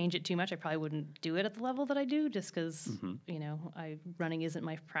change it too much, I probably wouldn't do it at the level that I do, just because running isn't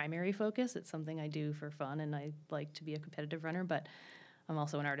my primary focus. It's something I do for fun, and I like to be a competitive runner. But I'm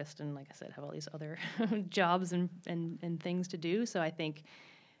also an artist, and like I said, have all these other jobs and things to do. So I think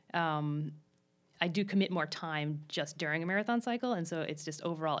I do commit more time just during a marathon cycle, and so it's just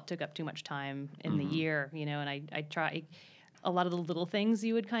overall it took up too much time in the year, and I try a lot of the little things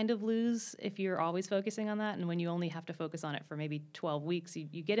you would kind of lose if you're always focusing on that, and when you only have to focus on it for maybe 12 weeks,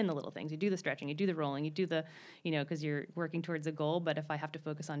 you get in the little things, you do the stretching, you do the rolling, you do the, because you're working towards a goal. But if I have to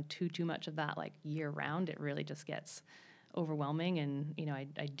focus on too much of that like year round, it really just gets overwhelming. And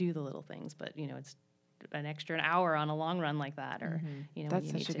I do the little things, but it's an extra hour on a long run like that, or That's when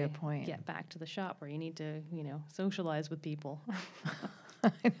you such need a good point. get back to the shop where you need to socialize with people.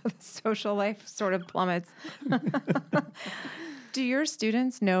 I know the social life sort of plummets. Do your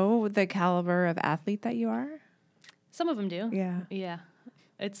students know the caliber of athlete that you are? Some of them do. Yeah.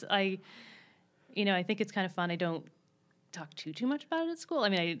 I think it's kind of fun. I don't talk too much about it at school. I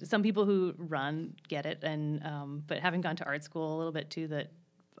mean, some people who run get it, and but having gone to art school a little bit too, that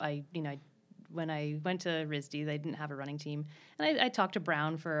when I went to RISD, they didn't have a running team, and I talked to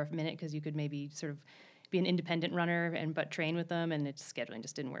Brown for a minute because you could maybe sort of be an independent runner but train with them, and scheduling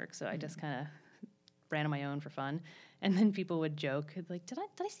just didn't work. So I just kind of ran on my own for fun. And then people would joke, like, did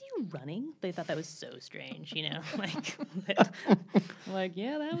I see you running? They thought that was so strange, like,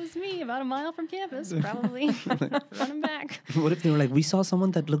 yeah, that was me about a mile from campus, probably running back. What if they were like, we saw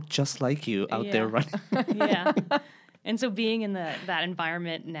someone that looked just like you out there running? Yeah. And so being in that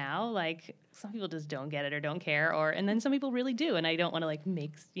environment now, like, some people just don't get it or don't care, and then some people really do. And I don't want to like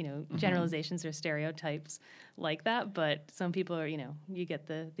make, generalizations or stereotypes like that. But some people are, you get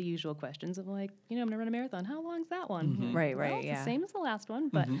the usual questions of like, I'm going to run a marathon. How long's that one? Mm-hmm. Right. It's Yeah. the same as the last one.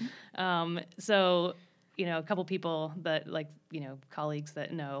 But, so, a couple people that like, colleagues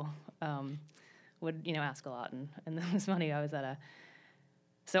that know, would, ask a lot. And it was funny. I was at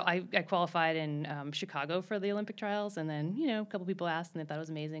So I qualified in Chicago for the Olympic trials, and then, a couple people asked, and they thought it was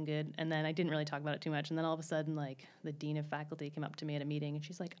amazing, good. And then I didn't really talk about it too much. And then all of a sudden, like, the dean of faculty came up to me at a meeting, and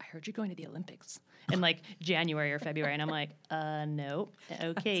she's like, I heard you're going to the Olympics in, like, January or February. And I'm like, nope.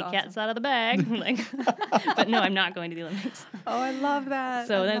 Okay, awesome. Cat's out of the bag. Like, but no, I'm not going to the Olympics. Oh, I love that.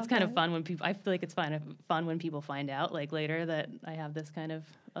 So then it's kind of fun when people, I feel like it's fun when people find out, like, later that I have this kind of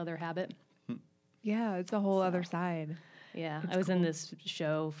other habit. Yeah, it's a whole other side. Yeah, I was in this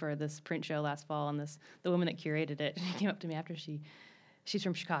show for this print show last fall, and the woman that curated it, she came up to me after she's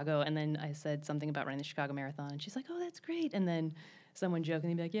from Chicago, and then I said something about running the Chicago Marathon, and she's like, oh, that's great. And then someone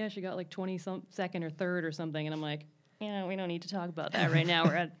jokingly be like, yeah, she got like 22nd or 3rd or something, and I'm like, we don't need to talk about that right now.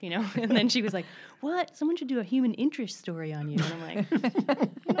 We're at, and then she was like, what? Someone should do a human interest story on you. And I'm like,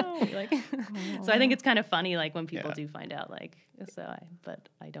 no. Like, so I think it's kind of funny, like, when people do find out, like, but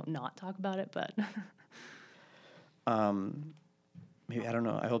I don't not talk about it, but... Maybe, I don't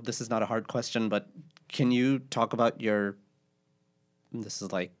know. I hope this is not a hard question, but can you talk about this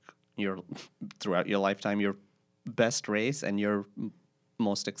is like throughout your lifetime, your best race and your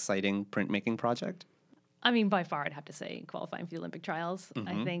most exciting printmaking project? I mean, by far, I'd have to say qualifying for the Olympic trials.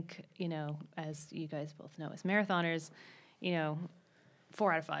 I think, as you guys both know, as marathoners,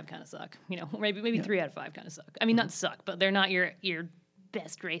 4 out of 5 kind of suck. Maybe 3 out of 5 kind of suck. I mean, not suck, but they're not your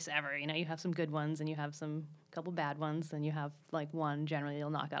best race ever. You have some good ones and you have some couple bad ones, and you have like one generally you'll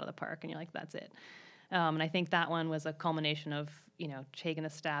knock out of the park, and you're like, that's it. And I think that one was a culmination of taking a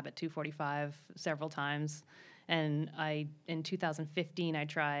stab at 2:45 several times. And in 2015 I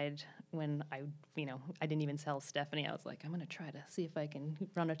tried, when I didn't even tell Stephanie. I was like, I'm going to try to see if I can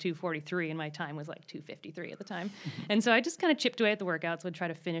run a 2:43, and my time was like 2:53 at the time. And so I just kind of chipped away at the workouts, would try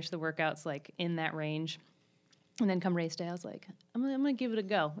to finish the workouts like in that range. And then come race day, I was like, I'm gonna give it a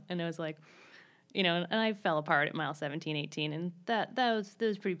go. And it was like, and I fell apart at mile 17, 18, and that was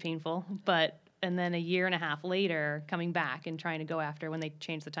pretty painful. But and then a year and a half later, coming back and trying to go after when they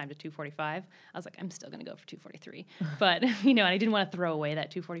changed the time to 2:45, I was like, I'm still going to go for 2:43. But, and I didn't want to throw away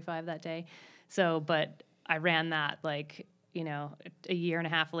that 2:45 that day. So, but I ran that like, a year and a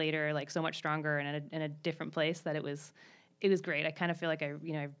half later, like so much stronger and in a different place that it was great. I kind of feel like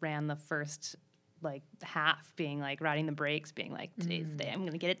I ran the first like half being like riding the brakes, being like, today's the day I'm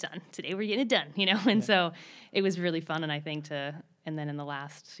going to get it done. Today we're getting it done, And so it was really fun. And I think and then in the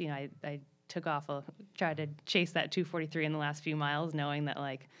last, I took off, tried to chase that 2:43 in the last few miles, knowing that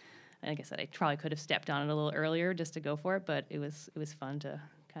like I said, I probably could have stepped on it a little earlier just to go for it. But it was fun to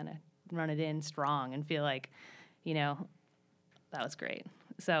kind of run it in strong and feel like, that was great.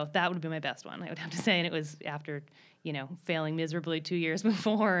 So that would be my best one, I would have to say. And it was after, failing miserably 2 years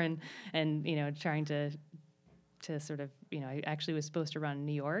before and trying to sort of, I actually was supposed to run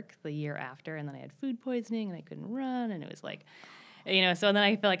New York the year after, and then I had food poisoning and I couldn't run. And it was like, so then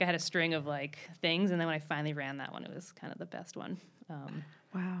I feel like I had a string of like things. And then when I finally ran that one, it was kind of the best one.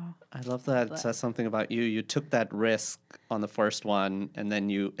 Wow. I love that. It says something about you. You took that risk on the first one, and then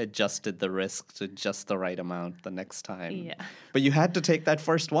you adjusted the risk to just the right amount the next time. Yeah. But you had to take that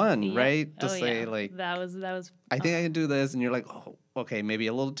first one, right? To say like, that was. I think I can do this, and you're like, oh, okay, maybe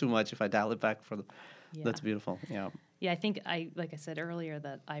a little too much if I dial it back for the. Yeah. That's beautiful. Yeah. Yeah, I think like I said earlier,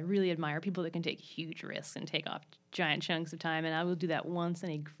 that I really admire people that can take huge risks and take off giant chunks of time. And I will do that once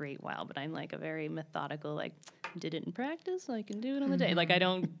in a great while, but I'm like a very methodical, like did it in practice, so I can do it on the day. Like I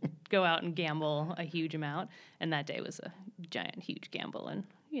don't go out and gamble a huge amount. And that day was a giant, huge gamble. And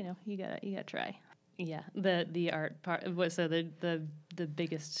you gotta try. Yeah, the art part was so the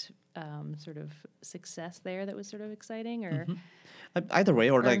biggest sort of success there that was sort of exciting, or either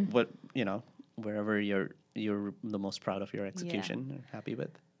way, or like what wherever you're the most proud of your execution or happy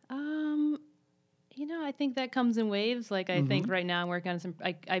with? I think that comes in waves. Like I think right now I'm working on some.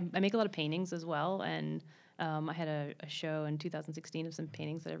 I make a lot of paintings as well, and I had a show in 2016 of some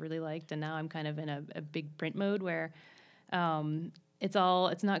paintings that I really liked, and now I'm kind of in a big print mode where it's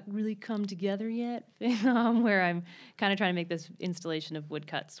not really come together yet. Where I'm kind of trying to make this installation of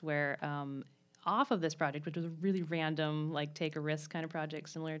woodcuts where off of this project, which was a really random, like take a risk kind of project,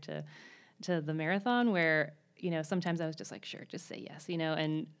 similar to the marathon, where sometimes I was just like, sure, just say yes,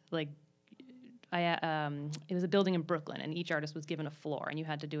 and like it was a building in Brooklyn, and each artist was given a floor, and you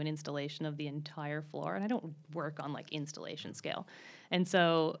had to do an installation of the entire floor. And I don't work on like installation scale, and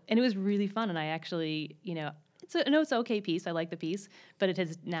it was really fun. And I actually, it's an okay piece. I like the piece, but it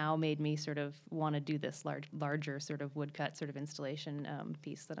has now made me sort of want to do this larger sort of woodcut sort of installation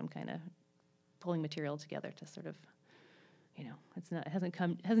piece that I'm kind of pulling material together to sort of. It hasn't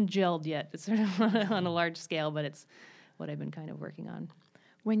gelled yet. It's sort of on a large scale, but it's what I've been kind of working on.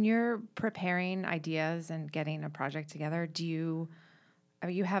 When you're preparing ideas and getting a project together, you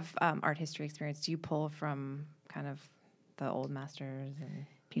have art history experience. Do you pull from kind of the old masters and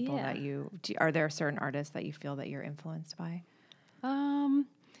people that are there certain artists that you feel that you're influenced by?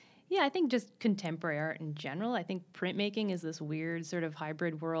 Yeah, I think just contemporary art in general. I think printmaking is this weird sort of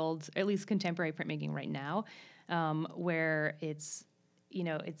hybrid world, at least contemporary printmaking right now, where it's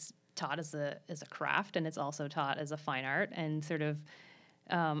taught as a craft, and it's also taught as a fine art, and sort of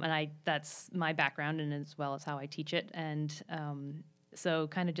that's my background, and as well as how I teach it. And so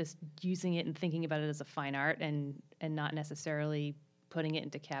kind of just using it and thinking about it as a fine art and not necessarily putting it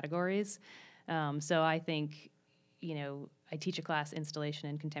into categories. So I think, I teach a class, installation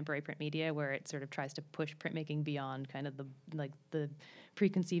in contemporary print media, where it sort of tries to push printmaking beyond kind of the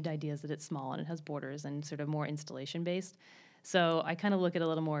preconceived ideas that it's small and it has borders and sort of more installation based. So I kind of look at a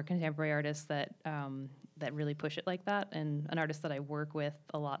little more contemporary artists that really push it like that. And an artist that I work with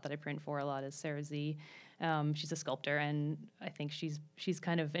a lot, that I print for a lot, is Sarah Z. She's a sculptor, and I think she's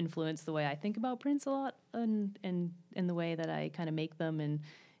kind of influenced the way I think about prints a lot, and in the way that I kind of make them in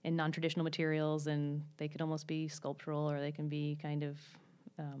non-traditional materials, and they could almost be sculptural, or they can be kind of,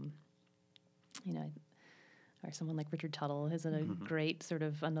 or someone like Richard Tuttle is a great sort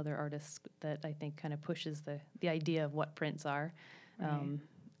of another artist that I think kind of pushes the idea of what prints are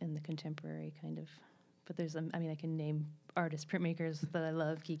in the contemporary kind of. But there's, I can name artists, printmakers that I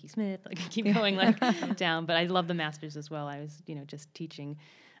love, Kiki Smith, I can keep going down, but I love the masters as well. I was, just teaching,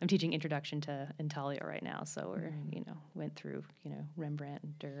 I'm teaching Introduction to Intaglio right now, so we're, went through, Rembrandt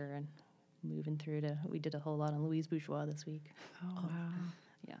and Durer, and moving through we did a whole lot on Louise Bourgeois this week. Oh, wow.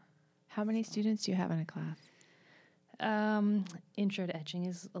 Yeah. How many students do you have in a class? Intro to etching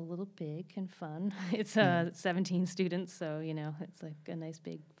is a little big and fun. It's 17 students, so it's like a nice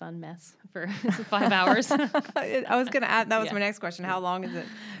big fun mess for 5 hours. I was going to add, that was my next question. How long is it?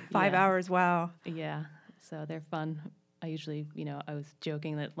 5 hours. Wow. Yeah. So they're fun. I usually, I was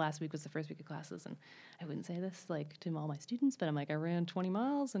joking that last week was the first week of classes, and I wouldn't say this like to all my students, but I'm like, I ran 20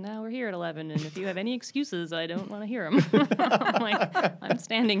 miles and now we're here at 11. And if you have any excuses, I don't want to hear them. I'm like, I'm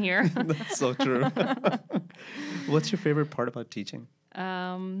standing here. That's so true. What's your favorite part about teaching?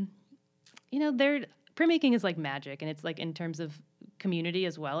 Printmaking is like magic, and it's like in terms of community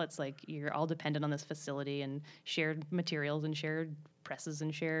as well. It's like you're all dependent on this facility and shared materials and shared presses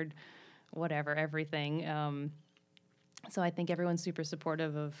and shared whatever, everything. So I think everyone's super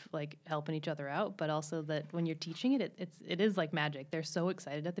supportive of like helping each other out, but also that when you're teaching it, it is like magic. They're so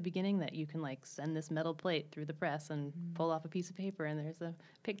excited at the beginning that you can like send this metal plate through the press and pull off a piece of paper, and there's a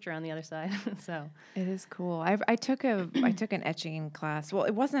picture on the other side. So it is cool. I took an etching class. Well,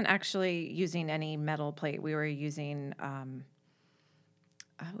 it wasn't actually using any metal plate. We were using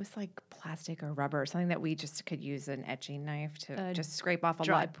it was like plastic or rubber, something that we just could use an etching knife to just scrape off a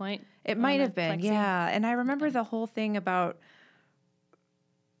dry lot. point. It might have been, yeah. And I remember the whole thing about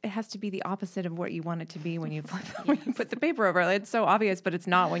it has to be the opposite of what you want it to be when you when you put the paper over it. It's so obvious, but it's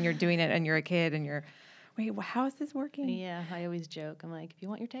not when you're doing it and you're a kid and you're, wait, how is this working? Yeah, I always joke. I'm like, if you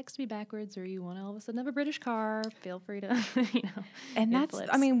want your text to be backwards or you want to all of a sudden have a British car, feel free to, And that's, flips.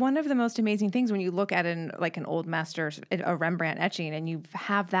 I mean, one of the most amazing things when you look at an old master, a Rembrandt etching, and you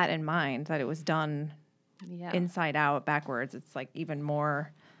have that in mind, that it was done inside out, backwards. It's like even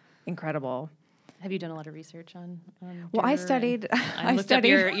more incredible. Have you done a lot of research on well, I studied. I looked up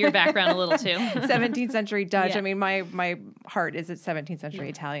your background a little too. 17th century Dutch. Yeah. I mean, my heart is at 17th century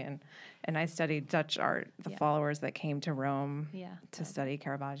Italian, and I studied Dutch art. The followers that came to Rome to study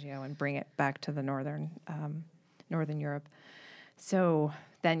Caravaggio and bring it back to the northern Europe. So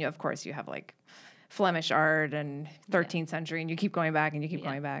then, of course, you have like Flemish art and 13th century, and you keep going back and you keep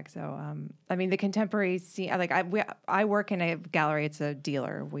going back. So, I mean, the contemporary scene, like I work in a gallery. It's a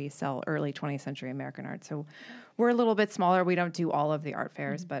dealer. We sell early 20th century American art. So we're a little bit smaller. We don't do all of the art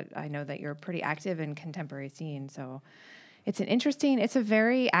fairs, but I know that you're pretty active in contemporary scene. So it's a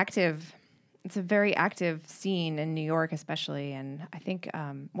very active scene in New York, especially. And I think,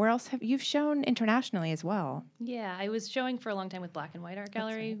 where else you've shown internationally as well? Yeah, I was showing for a long time with Black and White Art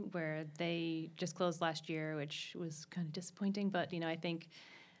Gallery, where they just closed last year, which was kind of disappointing. But, I think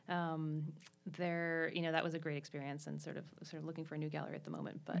that was a great experience, and sort of looking for a new gallery at the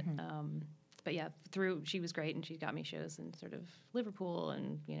moment. But, but yeah, she was great, and she got me shows in sort of Liverpool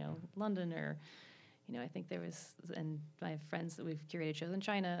and, London, or, I think there was, and I have friends that we've curated shows in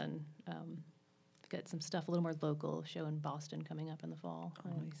China, and got some stuff a little more local, show in Boston coming up in the fall. Oh,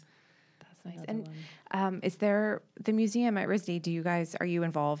 nice. That's nice. And is there the museum at RISD? Are you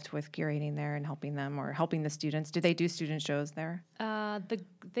involved with curating there and helping them or helping the students? Do they do student shows there?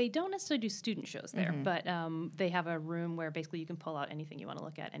 They don't necessarily do student shows there, but they have a room where basically you can pull out anything you want to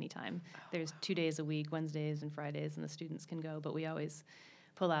look at anytime. There's 2 days a week, Wednesdays and Fridays, and the students can go, but we always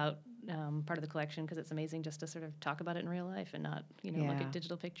pull out part of the collection because it's amazing just to sort of talk about it in real life and not, look at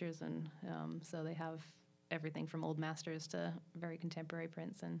digital pictures. And so they have everything from old masters to very contemporary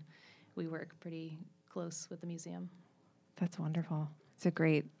prints, and we work pretty close with the museum. That's wonderful. It's a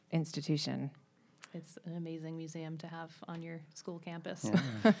great institution. It's an amazing museum to have on your school campus.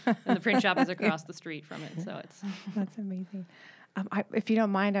 Yeah. And the print shop is across the street from it, so it's... That's amazing. If you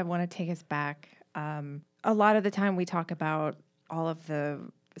don't mind, I want to take us back. A lot of the time we talk about all of the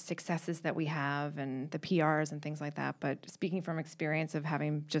successes that we have and the PRs and things like that. But speaking from experience of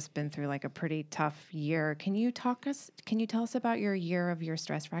having just been through like a pretty tough year, can you tell us about your year of your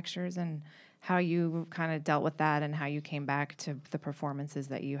stress fractures and how you kind of dealt with that and how you came back to the performances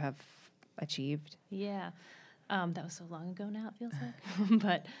that you have achieved? Yeah. That was so long ago now, it feels like.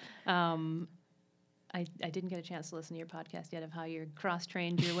 But I didn't get a chance to listen to your podcast yet of how you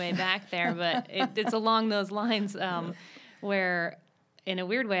cross-trained your way back there, but it's along those lines where, in a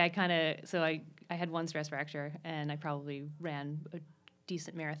weird way, I had one stress fracture, and I probably ran a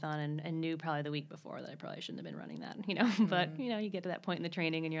decent marathon and knew probably the week before that I probably shouldn't have been running that, But, you get to that point in the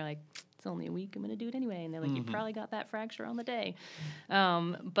training, and you're like, it's only a week, I'm going to do it anyway. And they're like, you probably got that fracture on the day.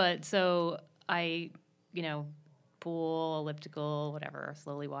 But so I, pool, elliptical, whatever,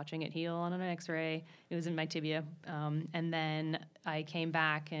 slowly watching it heal on an x-ray. It was in my tibia. And then I came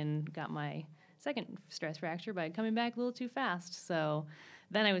back and got my second stress fracture by coming back a little too fast. So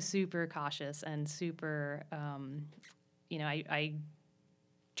then I was super cautious and super, I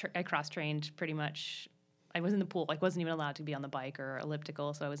cross-trained pretty much. I was in the pool. I wasn't even allowed to be on the bike or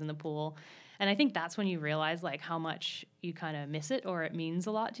elliptical, so I was in the pool. And I think that's when you realize like how much you kind of miss it, or it means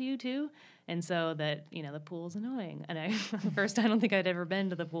a lot to you too. And so that, the pool's annoying. And first, I don't think I'd ever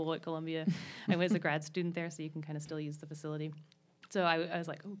been to the pool at Columbia. I was a grad student there, so you can kind of still use the facility. So I was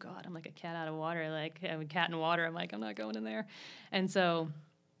like, oh God, I'm like a cat out of water. Like I'm a cat in water. I'm like, I'm not going in there. And so,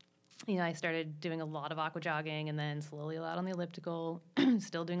 I started doing a lot of aqua jogging and then slowly a lot on the elliptical,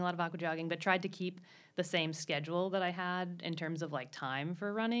 still doing a lot of aqua jogging, but tried to keep the same schedule that I had in terms of like time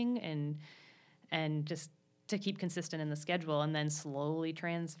for running and just to keep consistent in the schedule, and then slowly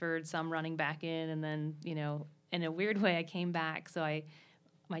transferred some running back in. And then, in a weird way, I came back. So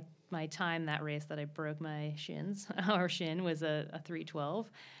my time that race that I broke my shin was a 3:12.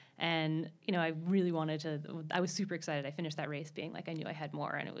 And, I really I was super excited. I finished that race being like, I knew I had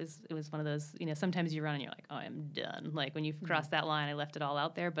more. And it was one of those, sometimes you run and you're like, oh, I'm done. Like when you've crossed that line, I left it all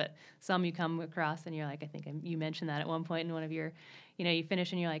out there. But some you come across and you're like, I think you mentioned that at one point in one of your, you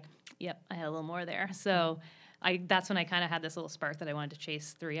finish and you're like, yep, I had a little more there. So that's when I kind of had this little spark that I wanted to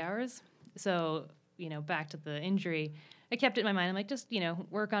chase 3 hours. So, back to the injury, I kept it in my mind. I'm like, just,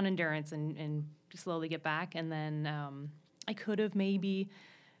 work on endurance and just slowly get back. And then I could have maybe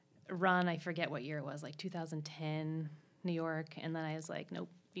run, I forget what year it was, like 2010 New York. And then I was like, nope,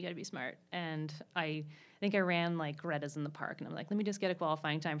 you got to be smart. And I think I ran like Greta's in the park. And I'm like, let me just get a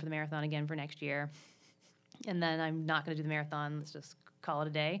qualifying time for the marathon again for next year. And then I'm not going to do the marathon. Let's just call it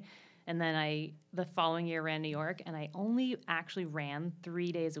a day. And then the following year, ran New York, and I only actually ran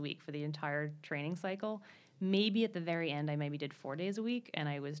 3 days a week for the entire training cycle. Maybe at the very end, I maybe did 4 days a week, and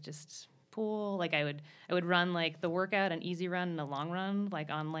I was just pool. Like I would run like the workout, an easy run and a long run,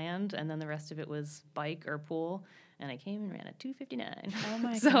 like on land, and then the rest of it was bike or pool. And I came and ran at 2:59. Oh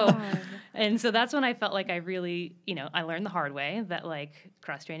my God. And so that's when I felt like I really, I learned the hard way that like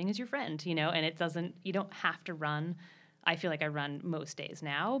cross training is your friend, and you don't have to run. I feel like I run most days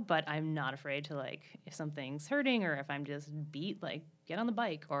now, but I'm not afraid to like, if something's hurting or if I'm just beat, like get on the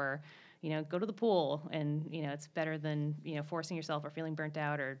bike or, go to the pool. And, it's better than, forcing yourself or feeling burnt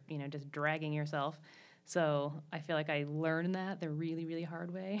out or, just dragging yourself. So I feel like I learned that the really, really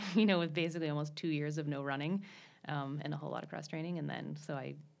hard way, with basically almost 2 years of no running and a whole lot of cross training. And then,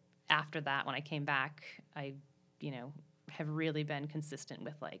 after that, when I came back, I, have really been consistent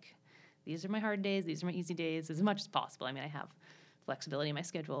with like, these are my hard days, these are my easy days, as much as possible. I mean, I have flexibility in my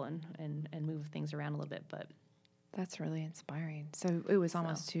schedule and move things around a little bit, but... That's really inspiring. So it was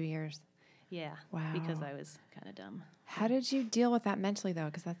almost 2 years. Yeah. Wow. Because I was kind of dumb. How did you deal with that mentally, though?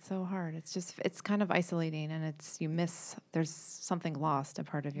 Because that's so hard. It's kind of isolating, and there's something lost, a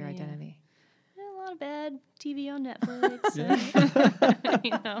part of your identity. A lot of bad TV on Netflix.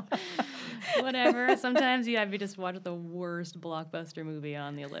 Whatever. Sometimes you just watch the worst blockbuster movie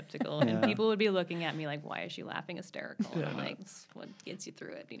on the elliptical, and people would be looking at me like, "Why is she laughing hysterical?" And I'm like, "What gets you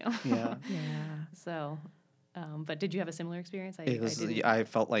through it?" Yeah. Yeah. So, but did you have a similar experience? I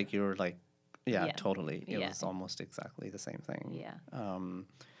felt like you were like, totally. It was almost exactly the same thing. Yeah.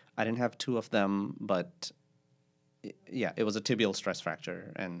 I didn't have two of them, but it was a tibial stress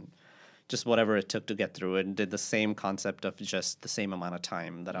fracture, and just whatever it took to get through it, and did the same concept of just the same amount of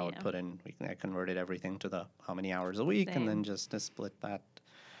time that I would put in. I converted everything to how many hours a week, and then just split that.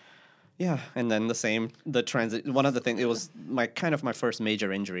 Yeah, and then the transit. One of the things, it was my first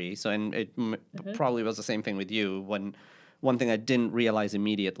major injury. So, and it probably was the same thing with you. One thing I didn't realize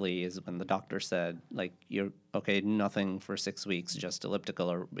immediately is when the doctor said, like, you're okay, nothing for 6 weeks, just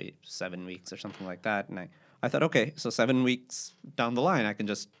elliptical, or 7 weeks or something like that. And I thought, okay, so 7 weeks down the line, I can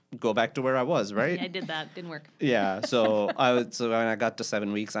just go back to where I was, right? Yeah, I did that. Didn't work. Yeah, so when I got to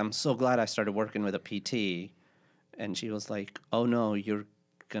 7 weeks, I'm so glad I started working with a PT. And she was like, oh, no, you're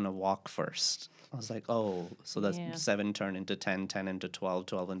going to walk first. I was like, oh, so that's 7 turned into 10, 10 into 12,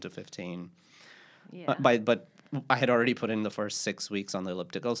 12 into 15. Yeah. But I had already put in the first 6 weeks on the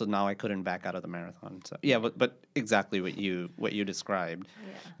elliptical, so now I couldn't back out of the marathon. So but exactly what you described.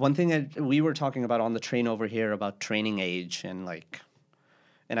 Yeah. One thing that we were talking about on the train over here about training age and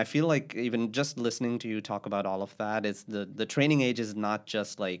I feel like even just listening to you talk about all of that is the training age is not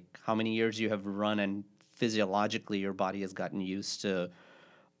just like how many years you have run and physiologically your body has gotten used to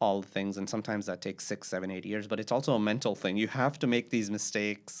all the things, and sometimes that takes 6, 7, 8 years, but it's also a mental thing. You have to make these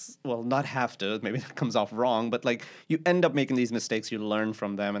mistakes. Well, not have to, maybe that comes off wrong, but like you end up making these mistakes, you learn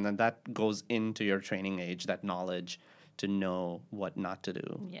from them, and then that goes into your training age, that knowledge to know what not to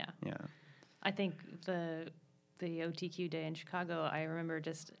do. Yeah. Yeah. I think the OTQ day in Chicago, I remember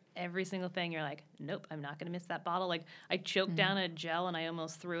just every single thing. You're like, nope, I'm not going to miss that bottle. Like I choked down a gel and I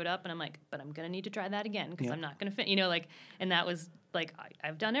almost threw it up, and I'm like, but I'm going to need to try that again because I'm not going to fit. And that was like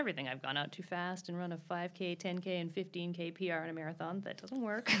I've done everything. I've gone out too fast and run a 5K, 10K, and 15K PR in a marathon. That doesn't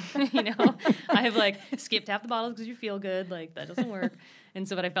work. I have like skipped half the bottles because you feel good. Like that doesn't work. And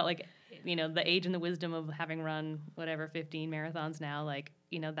so, but I felt like the age and the wisdom of having run 15 marathons now. Like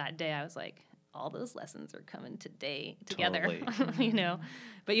that day, I was like, all those lessons are coming together, Totally. you know.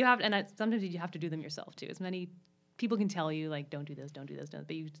 But you have, sometimes you have to do them yourself too. As many people can tell you, like, don't do this, don't do this, don't.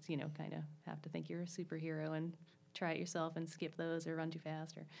 But you know, kind of have to think you're a superhero and try it yourself and skip those or run too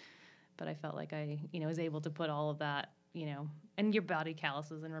fast. But I felt like I, was able to put all of that, and your body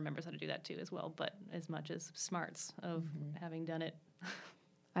calluses and remembers how to do that too as well. But as much as smarts of having done it.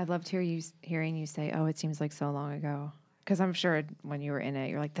 I loved hearing you say, "Oh, it seems like so long ago." Because I'm sure when you were in it,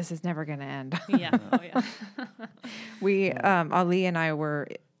 you're like, "This is never going to end." Yeah. Oh yeah. Ali and I were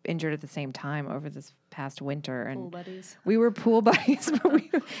injured at the same time over this past winter, and Pool buddies. we were pool buddies. But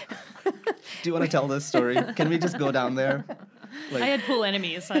Do you want to tell this story? Can we just go down there? I had pool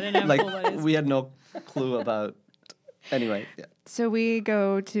enemies, so I didn't have pool buddies. We had no clue about. Anyway, yeah. So we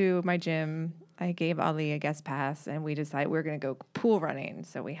go to my gym. I gave Ali a guest pass, and we decided we were going to go pool running.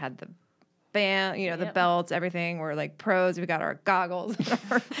 So we had the band, the belts, everything. We're like pros. We got our goggles,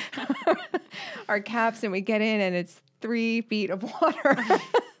 and our caps, and we get in, and it's 3 feet of water.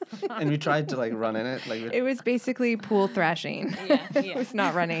 And we tried to run in it. It was basically pool thrashing. Yeah. It was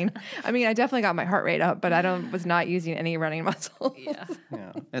not running. I mean, I definitely got my heart rate up, but I was not using any running muscles. Yeah.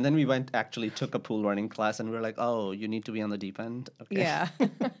 Yeah. And then we took a pool running class, and we were like, oh, you need to be on the deep end. Okay. Yeah.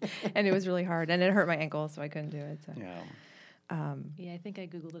 And it was really hard, and it hurt my ankle, so I couldn't do it. So. Yeah. I think I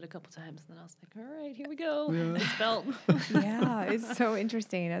Googled it a couple times, and then I was like, all right, here we go. This belt. Yeah, it's so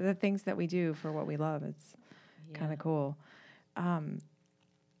interesting. The things that we do for what we love, it's kind of cool.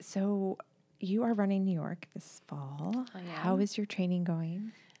 So you are running New York this fall. I am. How is your training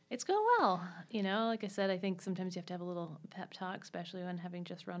going? It's going well. Like I said, I think sometimes you have to have a little pep talk, especially when having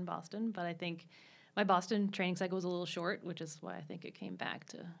just run Boston. But I think my Boston training cycle was a little short, which is why I think it came back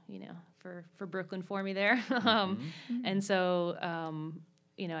to, for Brooklyn for me there. And so,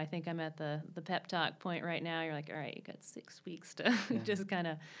 I think I'm at the pep talk point right now. You're like, all right, you got 6 weeks to just kind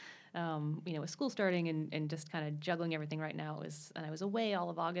of, with school starting and just kind of juggling everything right now. And I was away all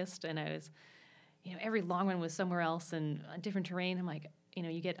of August, and I was, every long run was somewhere else and a different terrain. I'm like,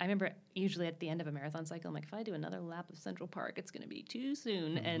 I remember usually at the end of a marathon cycle, I'm like, if I do another lap of Central Park, it's going to be too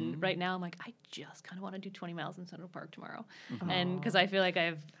soon. And right now I'm like, I just kind of want to do 20 miles in Central Park tomorrow. And because I feel like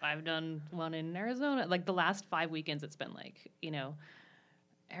I've done one in Arizona, like the last 5 weekends, it's been like,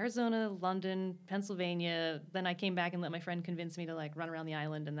 Arizona, London, Pennsylvania. Then I came back and let my friend convince me to run around the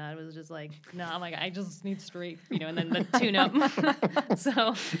island, and that was just like, no, I'm like, I just need straight, and then the tune up.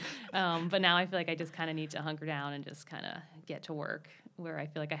 So, but now I feel like I just kind of need to hunker down and just kind of get to work where I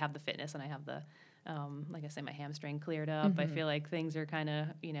feel like I have the fitness and I have the, like I say, my hamstring cleared up. I feel like things are kind of,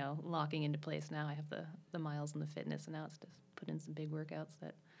 locking into place now. I have the miles and the fitness, and now it's just put in some big workouts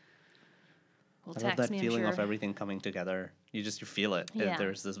that will I love tax that me, feeling I'm of sure. everything coming together. You feel it. Yeah.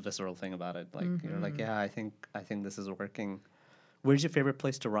 There's this visceral thing about it. You're like, yeah, I think this is working. Where's your favorite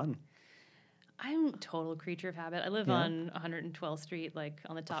place to run? I'm a total creature of habit. I live on 112th Street,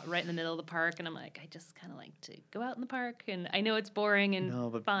 on the top, right in the middle of the park, and I'm like, I just kind of like to go out in the park. And I know it's boring and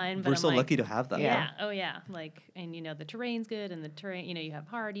fine, but we're I'm so like, lucky to have that. Yeah. Oh yeah. And the terrain's good, and the terrain, you have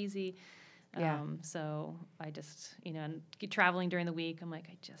hard, easy. Yeah. So I just, and traveling during the week, I'm like,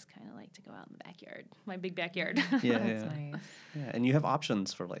 I just kind of like to go out in the backyard, my big backyard. Yeah, That's nice. Yeah, and you have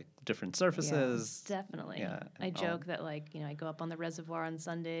options for different surfaces. Definitely. Yeah, I joke that I go up on the reservoir on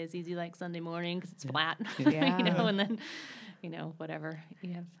Sundays, easy like Sunday morning because it's flat, Yeah. and then, whatever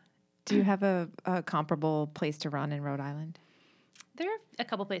you have. Do you have a comparable place to run in Rhode Island? There are a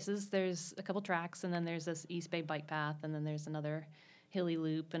couple places. There's a couple tracks, and then there's this East Bay bike path, and then there's another hilly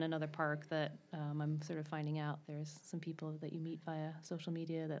loop and another park that I'm sort of finding out. There's some people that you meet via social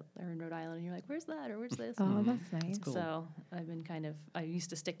media that are in Rhode Island, and you're like, where's that or where's this? Oh, that's nice. cool. So I've been I used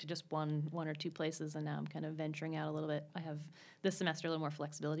to stick to just one or two places, and now I'm kind of venturing out a little bit. I have this semester a little more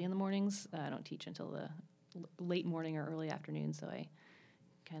flexibility in the mornings. I don't teach until the late morning or early afternoon, so I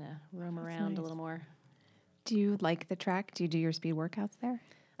kind of roam around a little more. Do you like the track? Do you do your speed workouts there?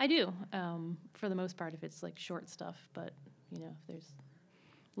 I do, for the most part, if it's short stuff, but if there's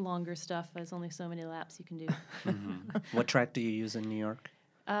longer stuff, there's only so many laps you can do. What track do you use in New York?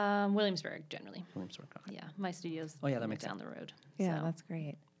 Williamsburg, generally. Williamsburg. Okay. Yeah, my studio's that makes down the road. Yeah, so. that's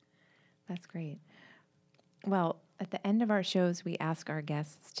great. That's great. Well, at the end of our shows, we ask our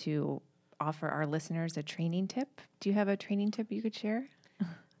guests to offer our listeners a training tip. Do you have a training tip you could share?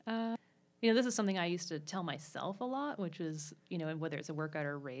 This is something I used to tell myself a lot, which is, whether it's a workout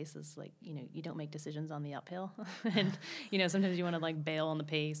or a race, is you don't make decisions on the uphill. And, sometimes you want to bail on the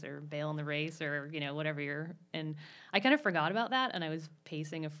pace or bail on the race or, whatever and I kind of forgot about that. And I was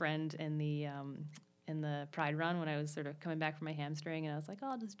pacing a friend in the Pride run when I was sort of coming back from my hamstring, and I was like,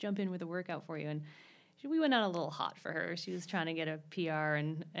 I'll just jump in with a workout for you. And we went out a little hot for her. She was trying to get a PR,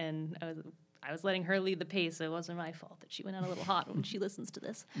 and I was letting her lead the pace, so it wasn't my fault that she went out a little hot when she listens to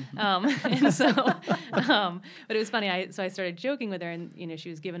this. And so, but it was funny. So I started joking with her, and she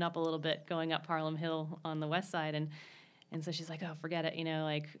was giving up a little bit going up Harlem Hill on the west side, and so she's like, oh, forget it,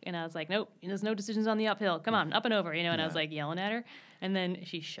 and I was like, nope, there's no decisions on the uphill. Come on, up and over, and I was like yelling at her, and then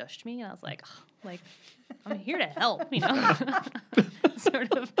she shushed me, and I was like, I'm here to help,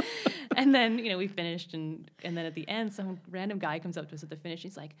 sort of. And then, we finished, and then at the end, some random guy comes up to us at the finish.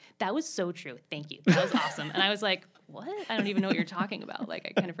 He's like, that was so true. Thank you. That was awesome. And I was like, what? I don't even know what you're talking about. Like,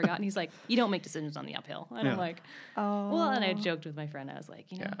 I kind of forgot. And he's like, you don't make decisions on the uphill. And I'm like, oh. Well, and I joked with my friend. I was like,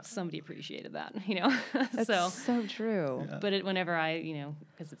 somebody appreciated that, That's so true. Yeah. But whenever I,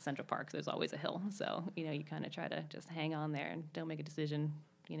 because it's Central Park, there's always a hill. So, you kind of try to just hang on there and don't make a decision.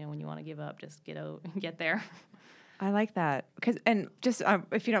 When you want to give up, just get there. I like that. And just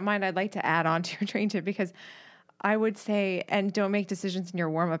if you don't mind, I'd like to add on to your training tip, because I would say, and don't make decisions in your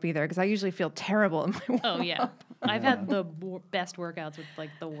warm up either, because I usually feel terrible in my warm up. Oh yeah, I've had the best workouts with like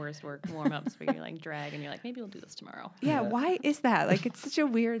the worst warm ups where you're like drag and you're like, maybe we'll do this tomorrow. Yeah, why is that? Like, it's such a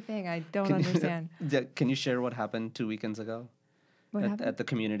weird thing. I don't understand. Can you share what happened 2 weekends ago? What happened? At the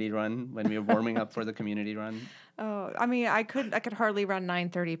community run, when we were warming up for the community run? Oh, I mean, I could hardly run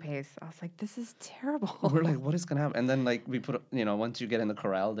 9:30 pace. I was like, this is terrible. We're like, what is going to happen? And then like we put, once you get in the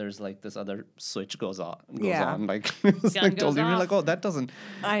corral, there's like this other switch goes on. Like, it's Gun like goes totally, we're off. like, oh, that doesn't.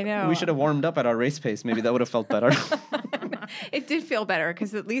 I know. We should have warmed up at our race pace. Maybe that would have felt better. It did feel better,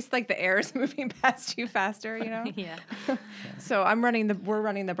 because at least like the air is moving past you faster, Yeah. So we're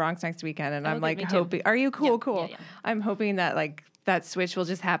running the Bronx next weekend, and I'm good, like me too. hoping. Are you cool? Yeah, Cool. yeah. I'm hoping that like that switch will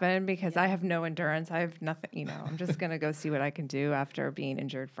just happen, because I have no endurance. I have nothing. I'm just gonna go see what I can do after being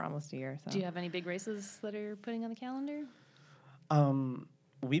injured for almost a year. So. Do you have any big races that are putting on the calendar?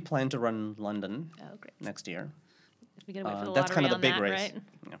 We plan to run London Great. next year. If we get away for the That's kind lottery of the big on that, race. right?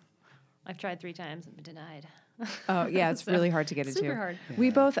 Yeah. I've tried 3 times and been denied. Oh yeah, it's really hard to get into. Super hard. Yeah.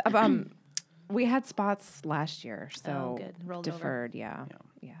 We both we had spots last year, so good. Rolled deferred. over. Yeah.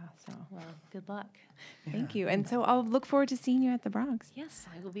 So Well, good luck. thank you, and so I'll look forward to seeing you at the Bronx. Yes,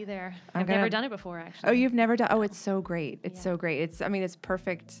 I will be there. I'm I've never gonna- done it before, actually. Oh, you've never done? Oh, it's so great. It's so great. It's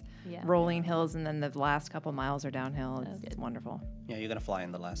perfect. Yeah. Rolling hills, and then the last couple miles are downhill. It's good. wonderful. Yeah, you're going to fly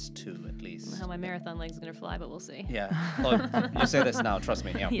in the last 2 at least. How my marathon leg's going to fly, but we'll see. Yeah. Oh, you say this now, trust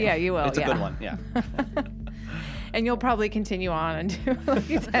me. Yeah, you will. It's a good one, yeah. And you'll probably continue on and do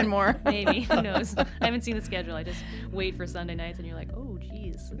like 10 more. Maybe. Who knows? I haven't seen the schedule. I just wait for Sunday nights, and you're like, oh,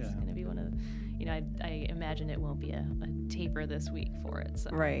 geez, it's going to be one of the... I imagine it won't be a taper this week for it. So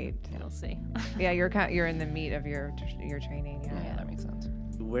Right. We'll see. Yeah, you're in the meat of your training. Yeah, that makes sense.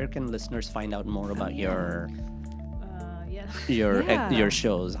 Where can listeners find out more about your Yeah. your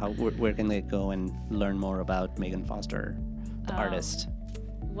shows? Where can they go and learn more about Megan Foster, the artist?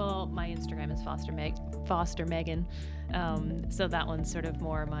 Well, my Instagram is Foster Megan. So that one's sort of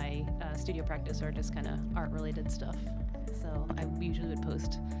more my studio practice or just kind of art-related stuff. So I usually would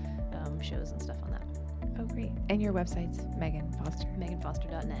post shows and stuff on that. Oh, great. And your website's Megan Foster.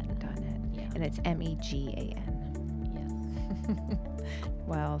 MeganFoster.net. .net. And it's MEGAN. Yes.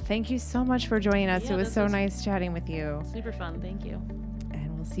 Well, thank you so much for joining us. Yeah, it was this so was nice chatting with you. Super fun. Thank you.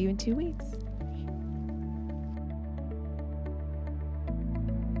 And we'll see you in 2 weeks.